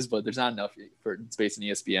probably is, but there's not enough for space in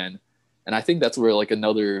ESPN. And I think that's where like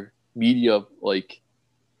another media like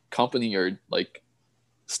company or like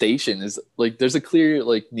station is like, there's a clear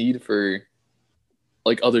like need for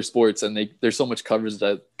like other sports, and there's so much coverage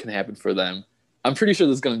that can happen for them. I'm pretty sure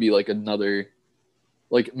there's going to be like another,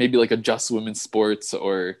 like maybe like a Just Women's Sports,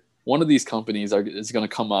 or one of these companies is going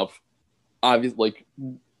to come up, obviously like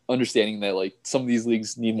understanding that like some of these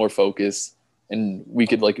leagues need more focus, and we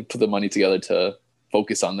could like put the money together to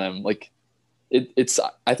focus on them. Like it's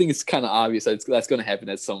I think it's kind of obvious that that's going to happen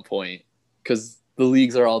at some point, because the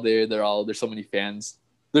leagues are all there. There's so many fans.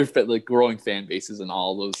 There's like growing fan bases in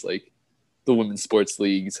all those like the women's sports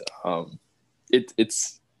leagues.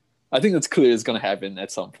 It's I think it's clear it's going to happen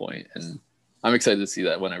at some point, and I'm excited to see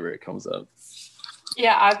that whenever it comes up.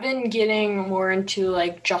 Yeah, I've been getting more into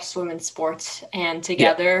like Just Women's Sports and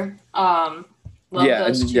Together. Love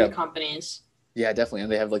those two companies. Yeah, definitely.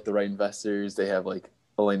 And they have like the right investors. They have like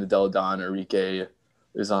Elena Delle Donne, Enrique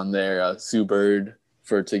is on there, Sue Bird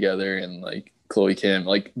for Together, and like Chloe Kim.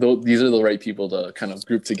 Like these are the right people to kind of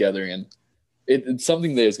group together, and it's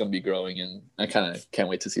something that is going to be growing, and I kind of can't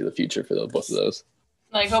wait to see the future for both of those.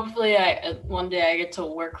 Like, hopefully one day I get to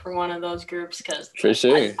work for one of those groups, because for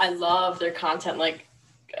sure I love their content. Like,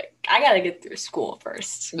 I got to get through school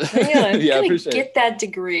first. For sure. Get that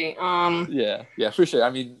degree. Yeah, for sure.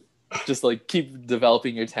 I mean, just like keep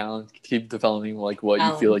developing your talent, keep developing like what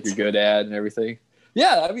you feel like you're good at and everything.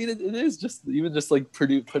 Yeah, I mean, it is just like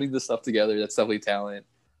putting this stuff together. That's definitely talent.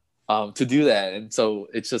 To do that, and so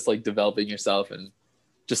it's just like developing yourself, and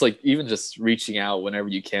just like even just reaching out whenever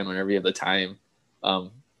you can, whenever you have the time.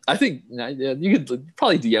 I think you could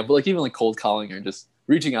probably DM, but like even like cold calling or just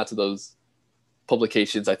reaching out to those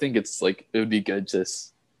publications, I think it's like it would be good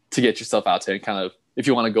just to get yourself out there, and kind of, if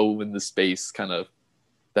you want to go in the space, kind of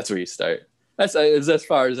that's where you start. That's as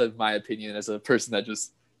far as my opinion as a person that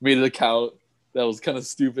just made an account that was kind of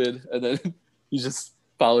stupid, and then you just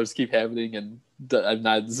followers keep happening, and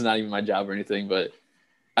this is not even my job or anything, but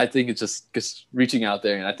I think it's just reaching out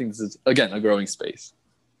there, and I think this is again a growing space.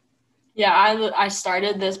 Yeah, I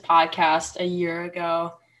started this podcast a year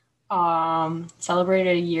ago.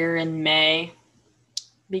 Celebrated a year in May,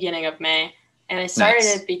 beginning of May, and I started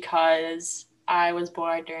it because I was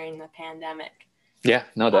bored during the pandemic. Yeah,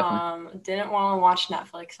 no, definitely. Didn't want to watch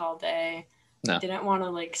Netflix all day. No. Didn't want to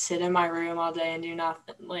like sit in my room all day and do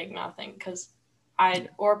nothing, because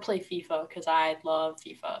or play FIFA, because I love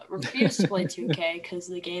FIFA. Refuse to play 2K because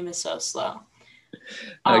the game is so slow.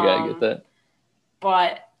 Okay, I get that.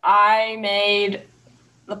 But I made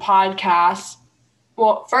the podcast.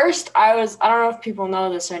 Well, first I don't know if people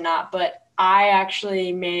know this or not, but I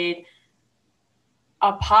actually made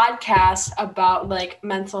a podcast about like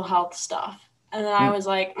mental health stuff. And then I was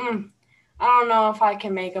like, I don't know if I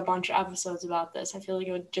can make a bunch of episodes about this. I feel like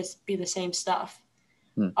it would just be the same stuff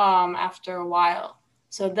after a while.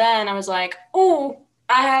 So then I was like, I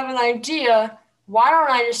have an idea. why don't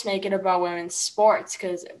I just make it about women's sports?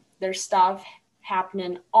 Because there's stuff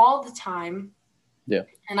happening all the time. Yeah.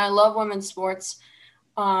 And I love women's sports.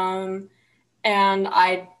 And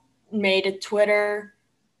I made a Twitter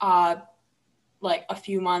like a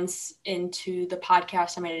few months into the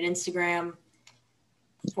podcast. I made an Instagram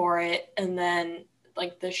for it. And then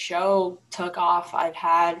like the show took off. I've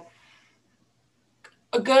had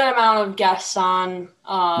a good amount of guests on,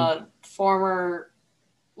 former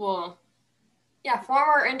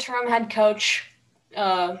interim head coach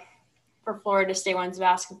for Florida State women's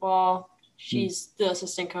basketball. She's the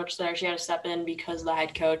assistant coach there. She had to step in because the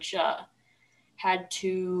head coach had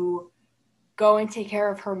to go and take care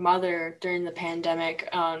of her mother during the pandemic,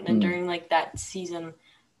 and during like that season,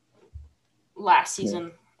 last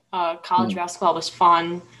season. College basketball was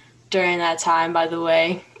fun during that time, by the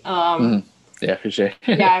way. Yeah, for sure.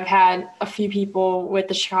 Yeah, I've had a few people with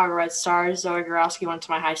the Chicago Red Stars. Zoe Gorowski went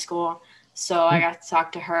to my high school, so I got to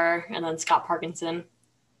talk to her. And then Scott Parkinson.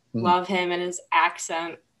 Love him and his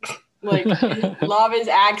accent. Like, love his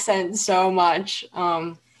accent so much.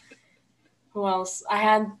 Who else? I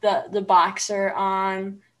had the boxer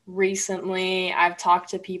on recently. I've talked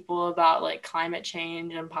to people about, like, climate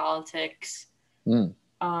change and politics.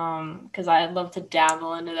 Because I'd love to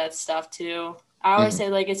dabble into that stuff, too. I always say,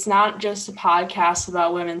 like, it's not just a podcast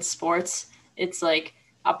about women's sports. It's, like,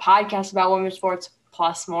 a podcast about women's sports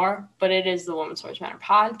plus more. But it is the Women's Sports Matter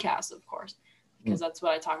podcast, of course, because that's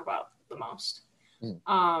what I talk about the most.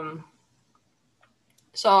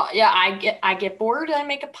 So, yeah, I get bored. I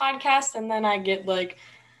make a podcast, and then I get, like,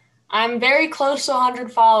 I'm very close to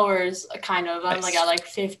 100 followers, kind of. I'm, like, at, like,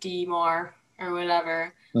 50 more or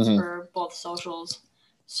whatever for both socials.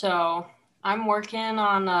 So I'm working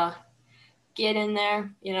on get in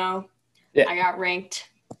there, you know. Yeah. I got ranked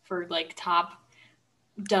for like top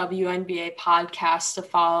WNBA podcasts to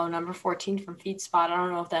follow, number 14 from FeedSpot. I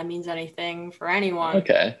don't know if that means anything for anyone.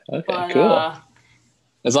 Okay, but, cool.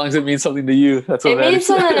 As long as it means something to you, that's what it matters. means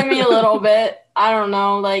something to me a little bit. I don't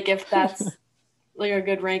know, like, if that's like a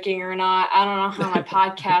good ranking or not. I don't know how my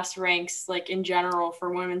podcast ranks, like, in general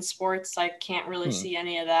for women's sports. I can't really see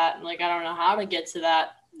any of that. Like, I don't know how to get to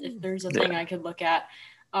that. If there's a thing I could look at.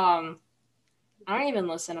 I don't even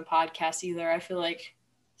listen to podcasts either. I feel like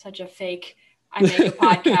such a fake. I make a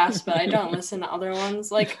podcast, but I don't listen to other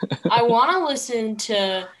ones. Like, I want to listen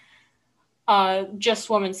to just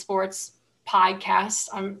women's sports podcasts.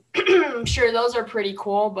 I'm sure those are pretty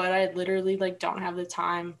cool, but I literally, like, don't have the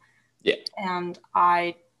time. Yeah. And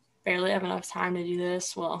I barely have enough time to do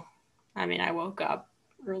this. Well, I mean, I woke up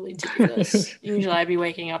early to do this. Usually I'd be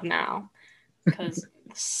waking up now because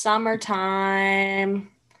summertime.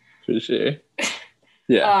 For sure.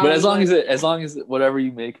 Yeah, but as long as whatever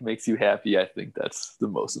you make makes you happy, I think that's the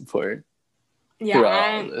most important.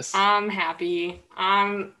 Yeah, I'm happy.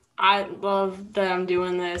 I love that I'm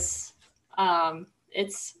doing this.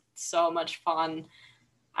 It's so much fun.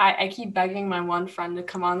 I keep begging my one friend to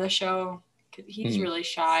come on the show. He's really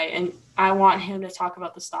shy, and I want him to talk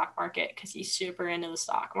about the stock market because he's super into the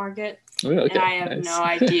stock market. Okay, and I have no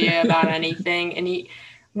idea about anything. And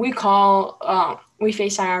we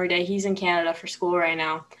FaceTime every day. He's in Canada for school right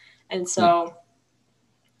now. And so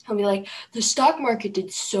he'll be like, the stock market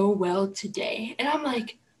did so well today. And I'm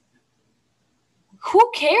like,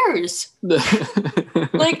 who cares?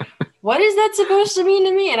 Like, what is that supposed to mean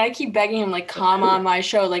to me? And I keep begging him, like, come on my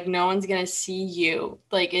show. Like, no one's going to see you.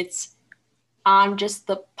 Like, it's on just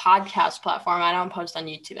the podcast platform. I don't post on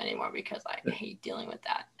YouTube anymore because I hate dealing with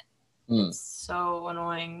that. It's so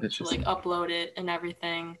annoying to, like, upload it and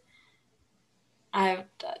everything.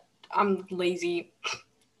 I'm lazy.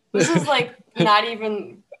 This is, like, not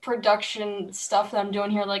even production stuff that I'm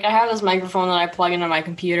doing here. Like, I have this microphone that I plug into my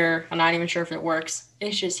computer. I'm not even sure if it works.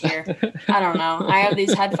 It's just here. I don't know. I have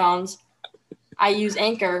these headphones. I use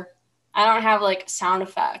Anchor. I don't have, like, sound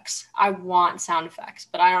effects. I want sound effects,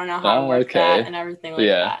 but I don't know how to work that and everything like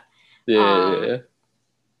that. Yeah.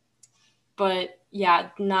 But yeah,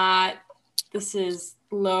 this is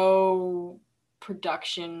low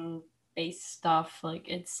production based stuff. Like,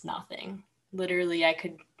 it's nothing. Literally,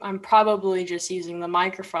 I'm probably just using the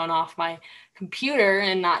microphone off my computer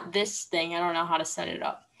and not this thing. I don't know how to set it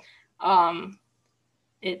up.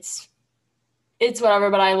 It's whatever,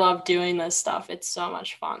 but I love doing this stuff. It's so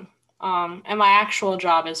much fun. And my actual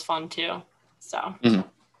job is fun too. So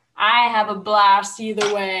I have a blast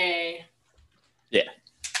either way. Yeah,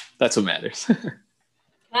 that's what matters.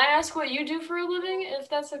 Can I ask what you do for a living, if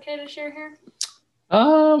that's okay to share here?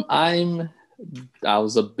 I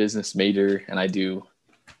was a business major and I do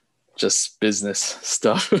just business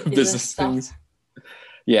stuff, business things.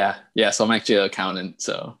 Yeah. So I'm actually an accountant.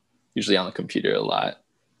 So usually on the computer a lot.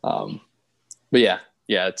 But yeah,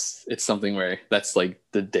 it's something where that's like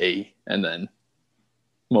the day, and then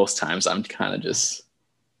most times I'm kind of just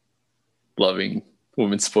loving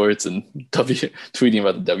women's sports and tweeting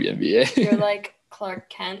about the WNBA. You're like Clark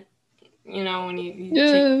Kent, when you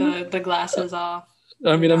Yeah. take the glasses off.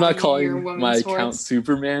 I mean, I'm not your calling women's my sports. account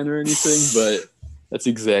Superman or anything, but that's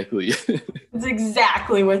exactly That's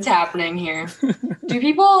exactly what's happening here. Do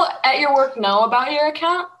people at your work know about your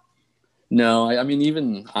account? No, I mean,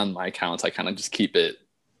 even on my accounts, I kind of just keep it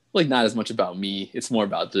like not as much about me. It's more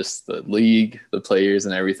about just the league, the players,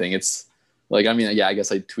 and everything. It's like, I mean, yeah, I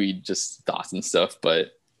guess I tweet just thoughts and stuff,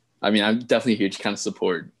 but I mean, I'm definitely here to kind of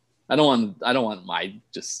support. I don't want my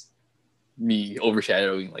just me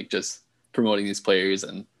overshadowing like just promoting these players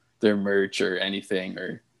and their merch or anything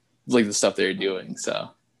or like the stuff they're doing.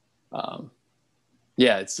 So,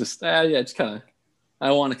 yeah, it's just it's kind of. I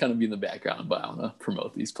want to kind of be in the background, but I want to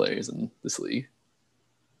promote these players in this league.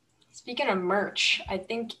 Speaking of merch, I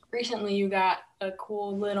think recently you got a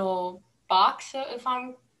cool little box, if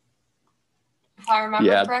I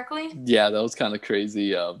remember correctly. Yeah, that was kind of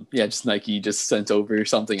crazy. Just Nike just sent over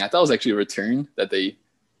something. I thought it was actually a return that they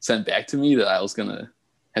sent back to me that I was gonna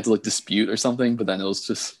have to like dispute or something, but then it was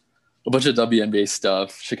just a bunch of WNBA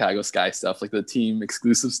stuff, Chicago Sky stuff, like the team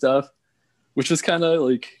exclusive stuff, which was kind of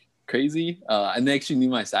like crazy. And they actually knew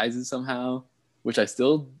my sizes somehow, which I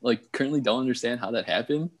still like currently don't understand how that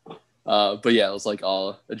happened. But yeah, it was like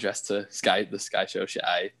all addressed to the Sky Show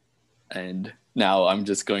Shy. And now I'm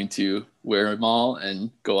just going to wear them all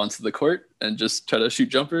and go onto the court and just try to shoot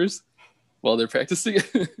jumpers while they're practicing.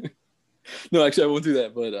 No, actually I won't do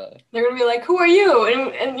that, but they're gonna be like, "Who are you?"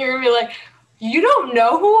 And you're gonna be like, "You don't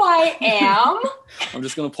know who I am?" I'm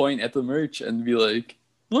just gonna point at the merch and be like,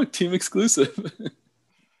 "Look, team exclusive."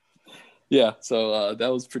 Yeah, so that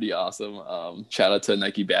was pretty awesome. Shout out to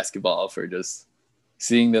Nike Basketball for just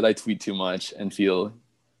seeing that I tweet too much and feel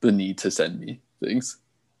the need to send me things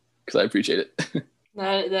because I appreciate it.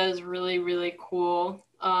 That is really, really cool.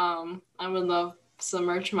 I would love some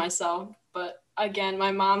merch myself, but again,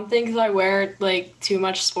 my mom thinks I wear like too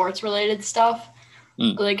much sports related stuff.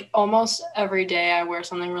 Like almost every day I wear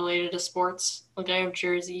something related to sports. Like I have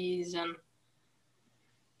jerseys and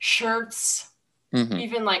shirts. Mm-hmm.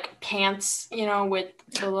 Even like pants, with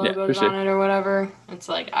the logos on it or whatever. It's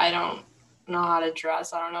like I don't know how to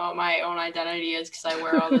dress. I don't know what my own identity is because I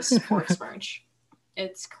wear all this sports merch.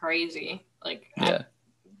 It's crazy. Like,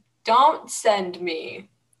 don't send me.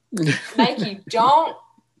 Nike, don't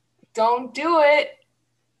do it.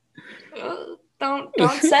 Don't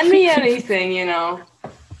send me anything,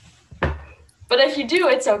 But if you do,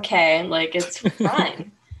 it's okay. Like, it's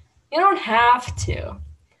fine. You don't have to.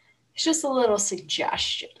 It's just a little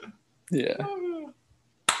suggestion. Yeah.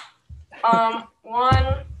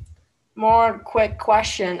 One more quick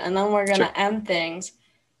question, and then we're gonna end things.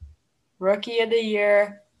 Rookie of the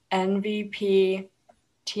Year, MVP,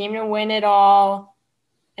 team to win it all,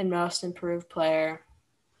 and most improved player.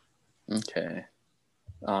 Okay.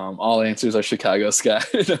 All answers are Chicago Sky.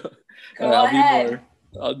 Go ahead.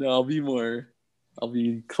 I'll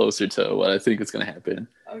be closer to what I think is gonna happen.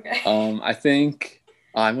 Okay. I think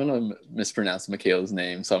I'm going to mispronounce Michaela's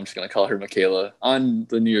name, so I'm just going to call her Michaela. On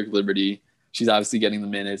the New York Liberty, she's obviously getting the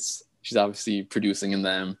minutes. She's obviously producing in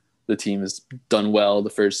them. The team has done well the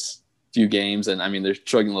first few games, and I mean, they're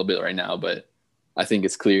struggling a little bit right now, but I think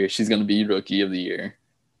it's clear she's going to be Rookie of the Year.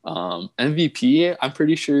 MVP, I'm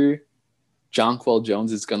pretty sure Jonquel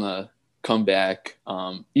Jones is going to come back,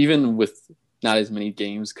 even with not as many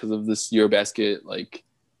games because of this Eurobasket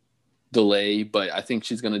delay, but I think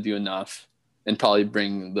she's going to do enough and probably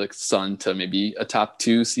bring the Sun to maybe a top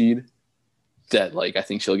 2 seed that I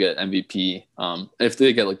think she'll get MVP. If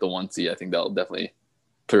they get the 1 seed, I think that'll definitely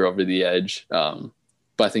put her over the edge. But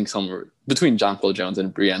I think somewhere between Jonquel Jones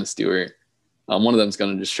and Breanna Stewart, one of them is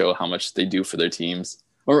going to just show how much they do for their teams.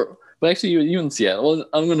 But actually even Seattle,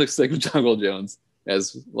 I'm going to stick with Jonquel Jones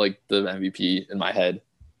as the MVP in my head.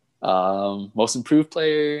 Most improved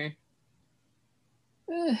player.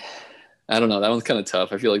 I don't know. That one's kind of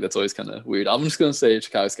tough. I feel like that's always kind of weird. I'm just going to say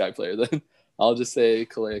Chicago Sky player then. I'll just say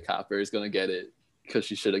Kalea Copper is going to get it because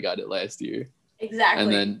she should have got it last year.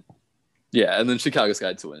 Exactly. And then Chicago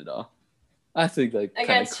Sky to win it all. I think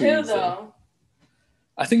against who though?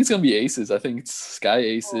 I think it's going to be Aces. I think it's Sky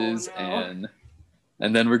Aces and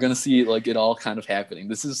then we're going to see it all kind of happening.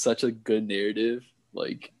 This is such a good narrative.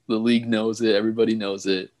 The league knows it. Everybody knows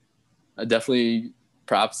it. I definitely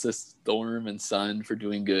props to Storm and Sun for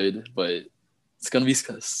doing good, but it's going to be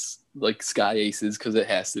Sky Aces because it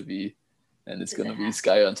has to be, and it's going to be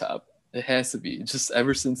Sky on top. It has to be. Just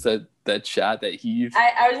ever since that shot that heave.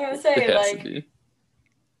 I was gonna say, it has to like, be.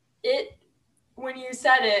 it when you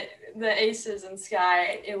said it, the Aces and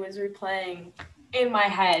Sky, it was replaying in my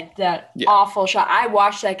head that awful shot. I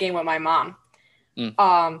watched that game with my mom.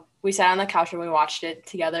 We sat on the couch and we watched it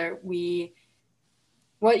together.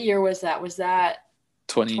 What year was that? Was that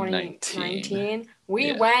 2019?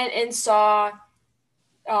 We went and saw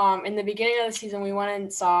in the beginning of the season, we went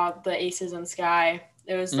and saw the Aces and Sky.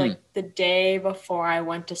 It was like the day before I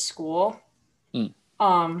went to school.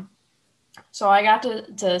 So I got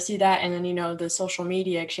to see that, and then, the social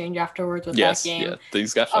media exchange afterwards with that game. Yeah,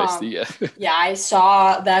 things got feisty, Yeah, I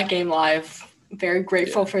saw that game live. Very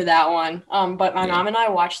grateful for that one. But my mom and I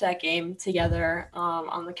watched that game together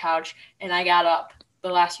on the couch, and I got up the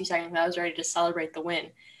last few seconds. I was ready to celebrate the win.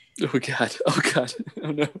 Oh, God.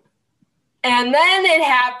 Oh, no. And then it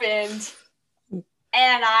happened,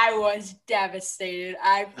 and I was devastated.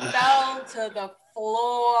 I fell to the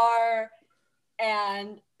floor,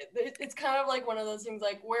 and it's kind of like one of those things,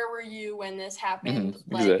 like, where were you when this happened?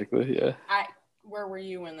 Exactly, yeah. Where were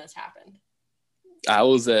you when this happened? I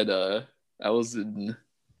was in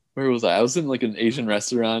where was I? I was in like an Asian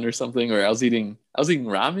restaurant or something, or I was eating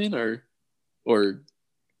ramen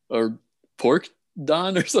or pork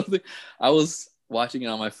don or something. I was watching it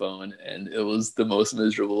on my phone, and it was the most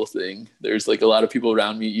miserable thing. There's like a lot of people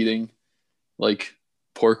around me eating like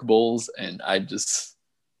pork bowls, and I just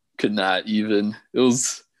could not even. It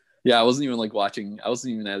was, I wasn't even like watching. I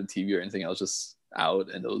wasn't even at the TV or anything. I was just out,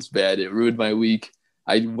 and it was bad. It ruined my week.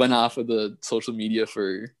 I went off of the social media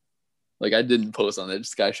for, like, I didn't post on that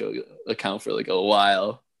Sky Show account for like a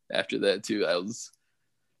while after that too. I was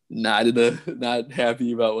not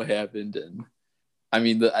happy about what happened, and I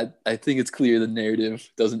mean, I think it's clear the narrative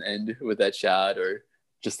doesn't end with that shot or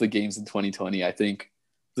just the games in 2020. I think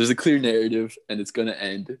there's a clear narrative, and it's going to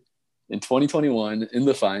end in 2021 in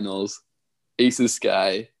the finals. Aces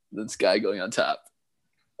Sky, then Sky going on top.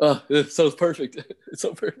 Oh, it's so perfect. It's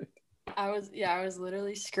so perfect. I was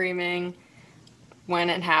literally screaming when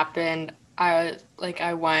it happened. I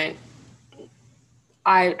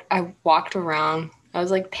walked around. I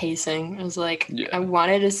was like pacing. I was like, I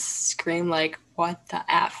wanted to scream like, what the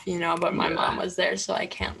F, but my mom was there, so I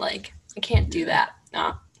can't do that.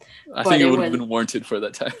 No. I think it would have been warranted for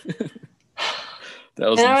that time. That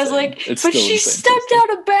was insane. I was like, but she stepped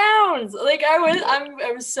out of bounds. Like,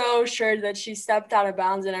 I was so sure that she stepped out of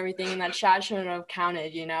bounds and everything, and that shot shouldn't have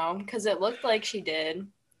counted, because it looked like she did.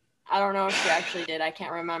 I don't know if she actually did. I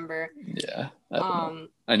can't remember. Yeah.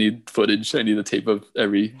 I need footage. I need a tape of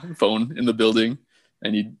every phone in the building. I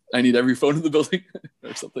need every phone in the building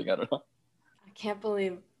or something. I don't know. I can't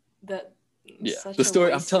believe that. Yeah. The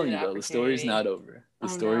story, I'm telling you though, the story's not over. The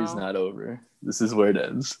story's not over. This is where it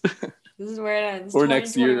ends. This is where it ends. Or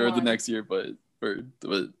next year, or the next year, but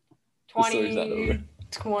the story's not over.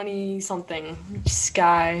 20-something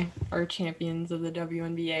Sky are champions of the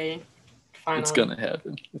WNBA. Finally. It's gonna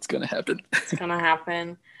happen. It's gonna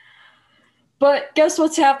happen. But guess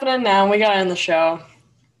what's happening now? We gotta end the show.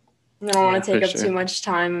 I don't want to take up too much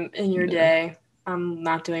time in your day. I'm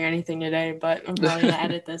not doing anything today, but I'm probably gonna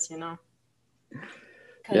edit this, because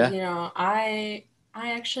I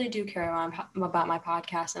actually do care about my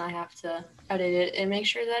podcast, and I have to edit it and make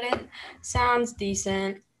sure that it sounds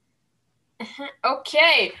decent.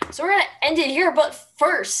 Okay, so we're gonna end it here, but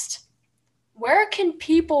first, where can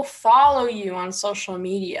people follow you on social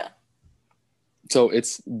media? So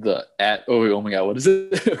it's oh my God, what is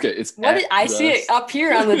it? Okay, it's I see it up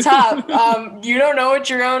here on the top. You don't know what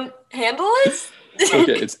your own handle is?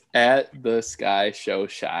 Okay, it's at the Sky Show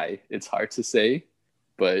Shy. It's hard to say,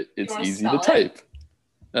 but it's easy to type.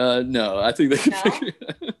 No, I think they can figure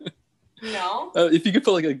it out. No? If you could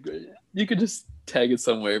put you could just tag it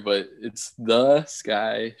somewhere, but it's the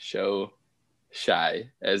Sky Show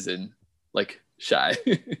Shy, as in like shy.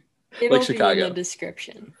 It'll like Chicago. be in the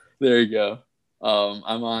description. There you go.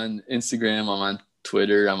 I'm on Instagram. I'm on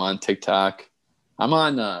Twitter. I'm on TikTok. I'm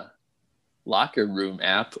on Locker Room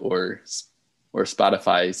app or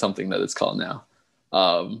Spotify, something that it's called now.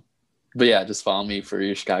 But yeah, just follow me for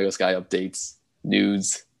your Chicago Sky updates,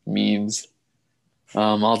 news, memes,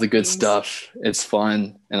 all the good stuff. It's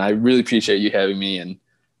fun, and I really appreciate you having me and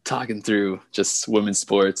talking through just women's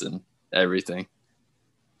sports and everything.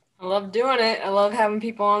 I love doing it. I love having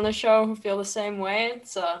people on the show who feel the same way.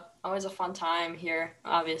 It's always a fun time here,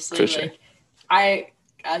 obviously. For sure. I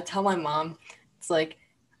tell my mom, it's like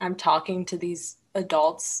I'm talking to these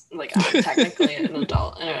adults. Like, I'm technically an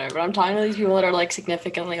adult, anyway, but I'm talking to these people that are like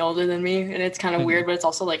significantly older than me, and it's kind of weird, but it's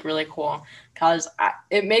also like really cool because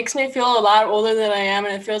it makes me feel a lot older than I am,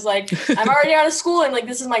 and it feels like I'm already out of school and like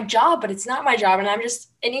this is my job, but it's not my job, and I'm just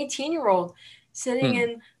an 18-year-old sitting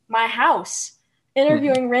in my house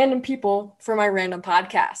interviewing random people for my random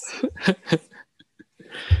podcast.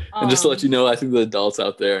 And just to let you know, I think the adults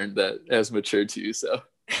out there aren't that as mature too. So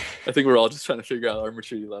I think we're all just trying to figure out our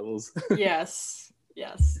maturity levels. Yes.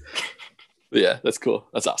 But yeah, that's cool.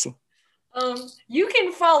 That's awesome. You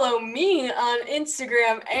can follow me on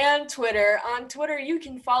Instagram and Twitter. On Twitter, you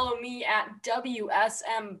can follow me at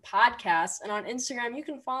WSM Podcast. And on Instagram, you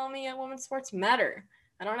can follow me at Women's Sports Matter.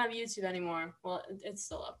 I don't have YouTube anymore. Well, it's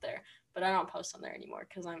still up there, but I don't post on there anymore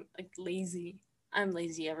because I'm like lazy. I'm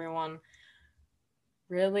lazy, everyone.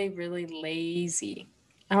 Really, really lazy.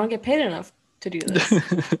 I don't get paid enough to do this.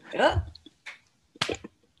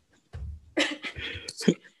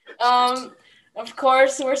 Of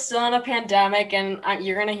course, we're still in a pandemic, and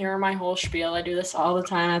you're going to hear my whole spiel. I do this all the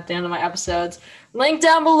time at the end of my episodes. Link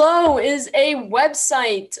down below is a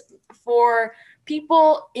website for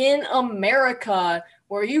people in America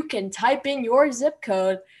where you can type in your zip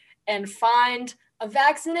code and find a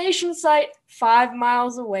vaccination site 5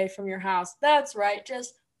 miles away from your house. That's right,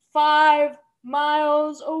 just 5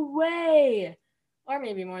 miles away. Or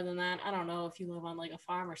maybe more than that. I don't know if you live on like a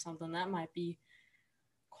farm or something. That might be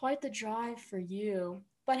quite the drive for you.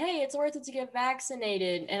 But hey, it's worth it to get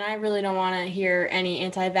vaccinated. And I really don't want to hear any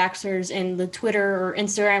anti-vaxxers in the Twitter or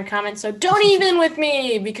Instagram comments. So don't even with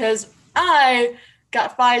me because I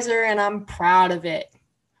got Pfizer and I'm proud of it.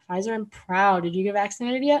 Pfizer, I'm proud. Did you get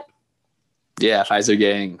vaccinated yet? Yeah, Pfizer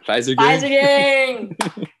gang. Pfizer gang.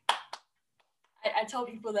 I tell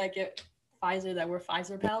people that get Pfizer that we're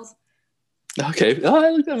Pfizer pals. Okay. Oh, I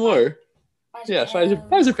like that more.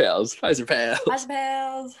 Pfizer pals. Pfizer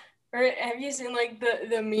pals. Or have you seen like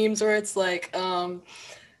the memes where it's like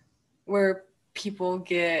where people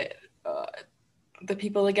get the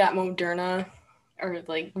people that got Moderna are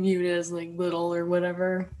like viewed as like little or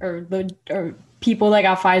whatever, or people that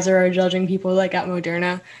got Pfizer are judging people that got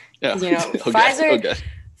Moderna. Yeah. You know,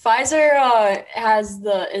 Pfizer has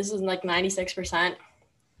is like 96%.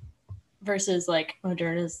 Versus like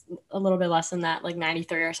Moderna's a little bit less than that, like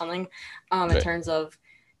 93 or something, in terms of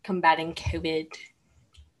combating COVID.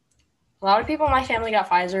 A lot of people in my family got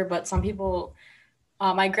Pfizer, but some people,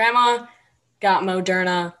 my grandma got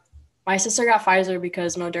Moderna. My sister got Pfizer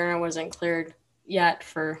because Moderna wasn't cleared yet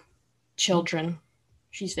for children.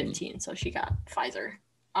 She's 15, so she got Pfizer.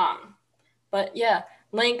 But yeah,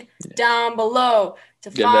 link down below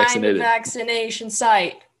to find a vaccination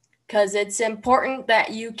site. Because it's important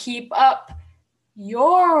that you keep up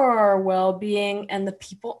your well-being and the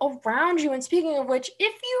people around you. And speaking of which,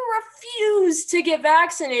 if you refuse to get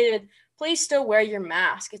vaccinated, please still wear your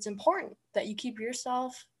mask. It's important that you keep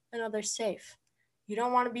yourself and others safe. You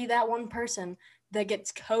don't want to be that one person that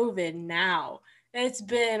gets COVID now. It's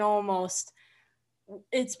been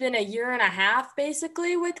a year and a half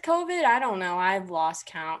basically with COVID. I don't know. I've lost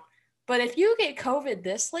count. But if you get COVID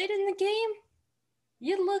this late in the game,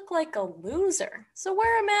 you look like a loser. So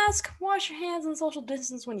wear a mask, wash your hands, and social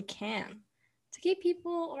distance when you can to keep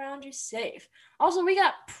people around you safe. Also, we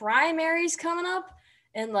got primaries coming up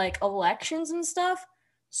and like elections and stuff.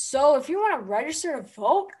 So if you want to register to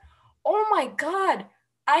vote, oh my God,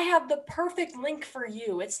 I have the perfect link for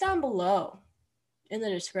you. It's down below in the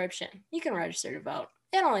description. You can register to vote.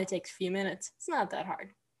 It only takes a few minutes. It's not that hard.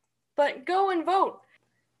 But go and vote.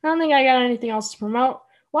 I don't think I got anything else to promote.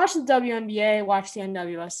 Watch the WNBA, watch the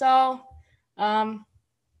NWSL.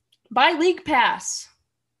 Buy League Pass.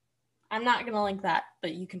 I'm not going to link that,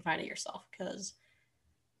 but you can find it yourself because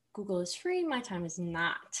Google is free. My time is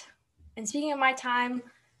not. And speaking of my time,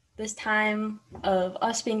 this time of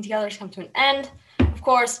us being together has come to an end. Of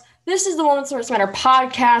course, this is the Women's Sports Matter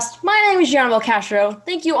podcast. My name is Gianna Castro.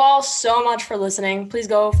 Thank you all so much for listening. Please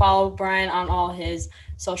go follow Brian on all his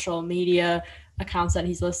social media accounts that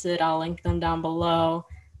he's listed. I'll link them down below.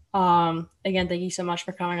 Again, thank you so much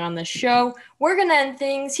for coming on this show. We're going to end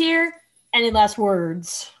things here. Any last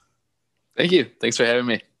words? Thank you. Thanks for having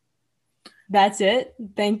me. That's it.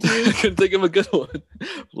 Thank you. I couldn't think of a good one.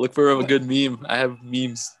 Look for a good meme. I have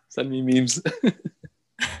memes. Send me memes.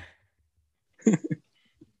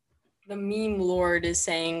 The meme lord is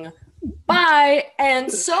saying bye,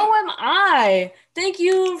 and so am I. Thank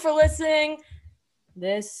you for listening.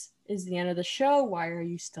 This is the end of the show. Why are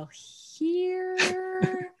you still here?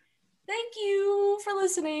 Thank you for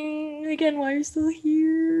listening. Again, why are you still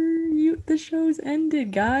here? The show's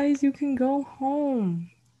ended, guys. You can go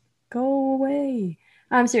home. Go away.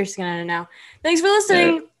 I'm seriously gonna end it now. Thanks for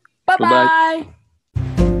listening. Bye-bye. Bye-bye.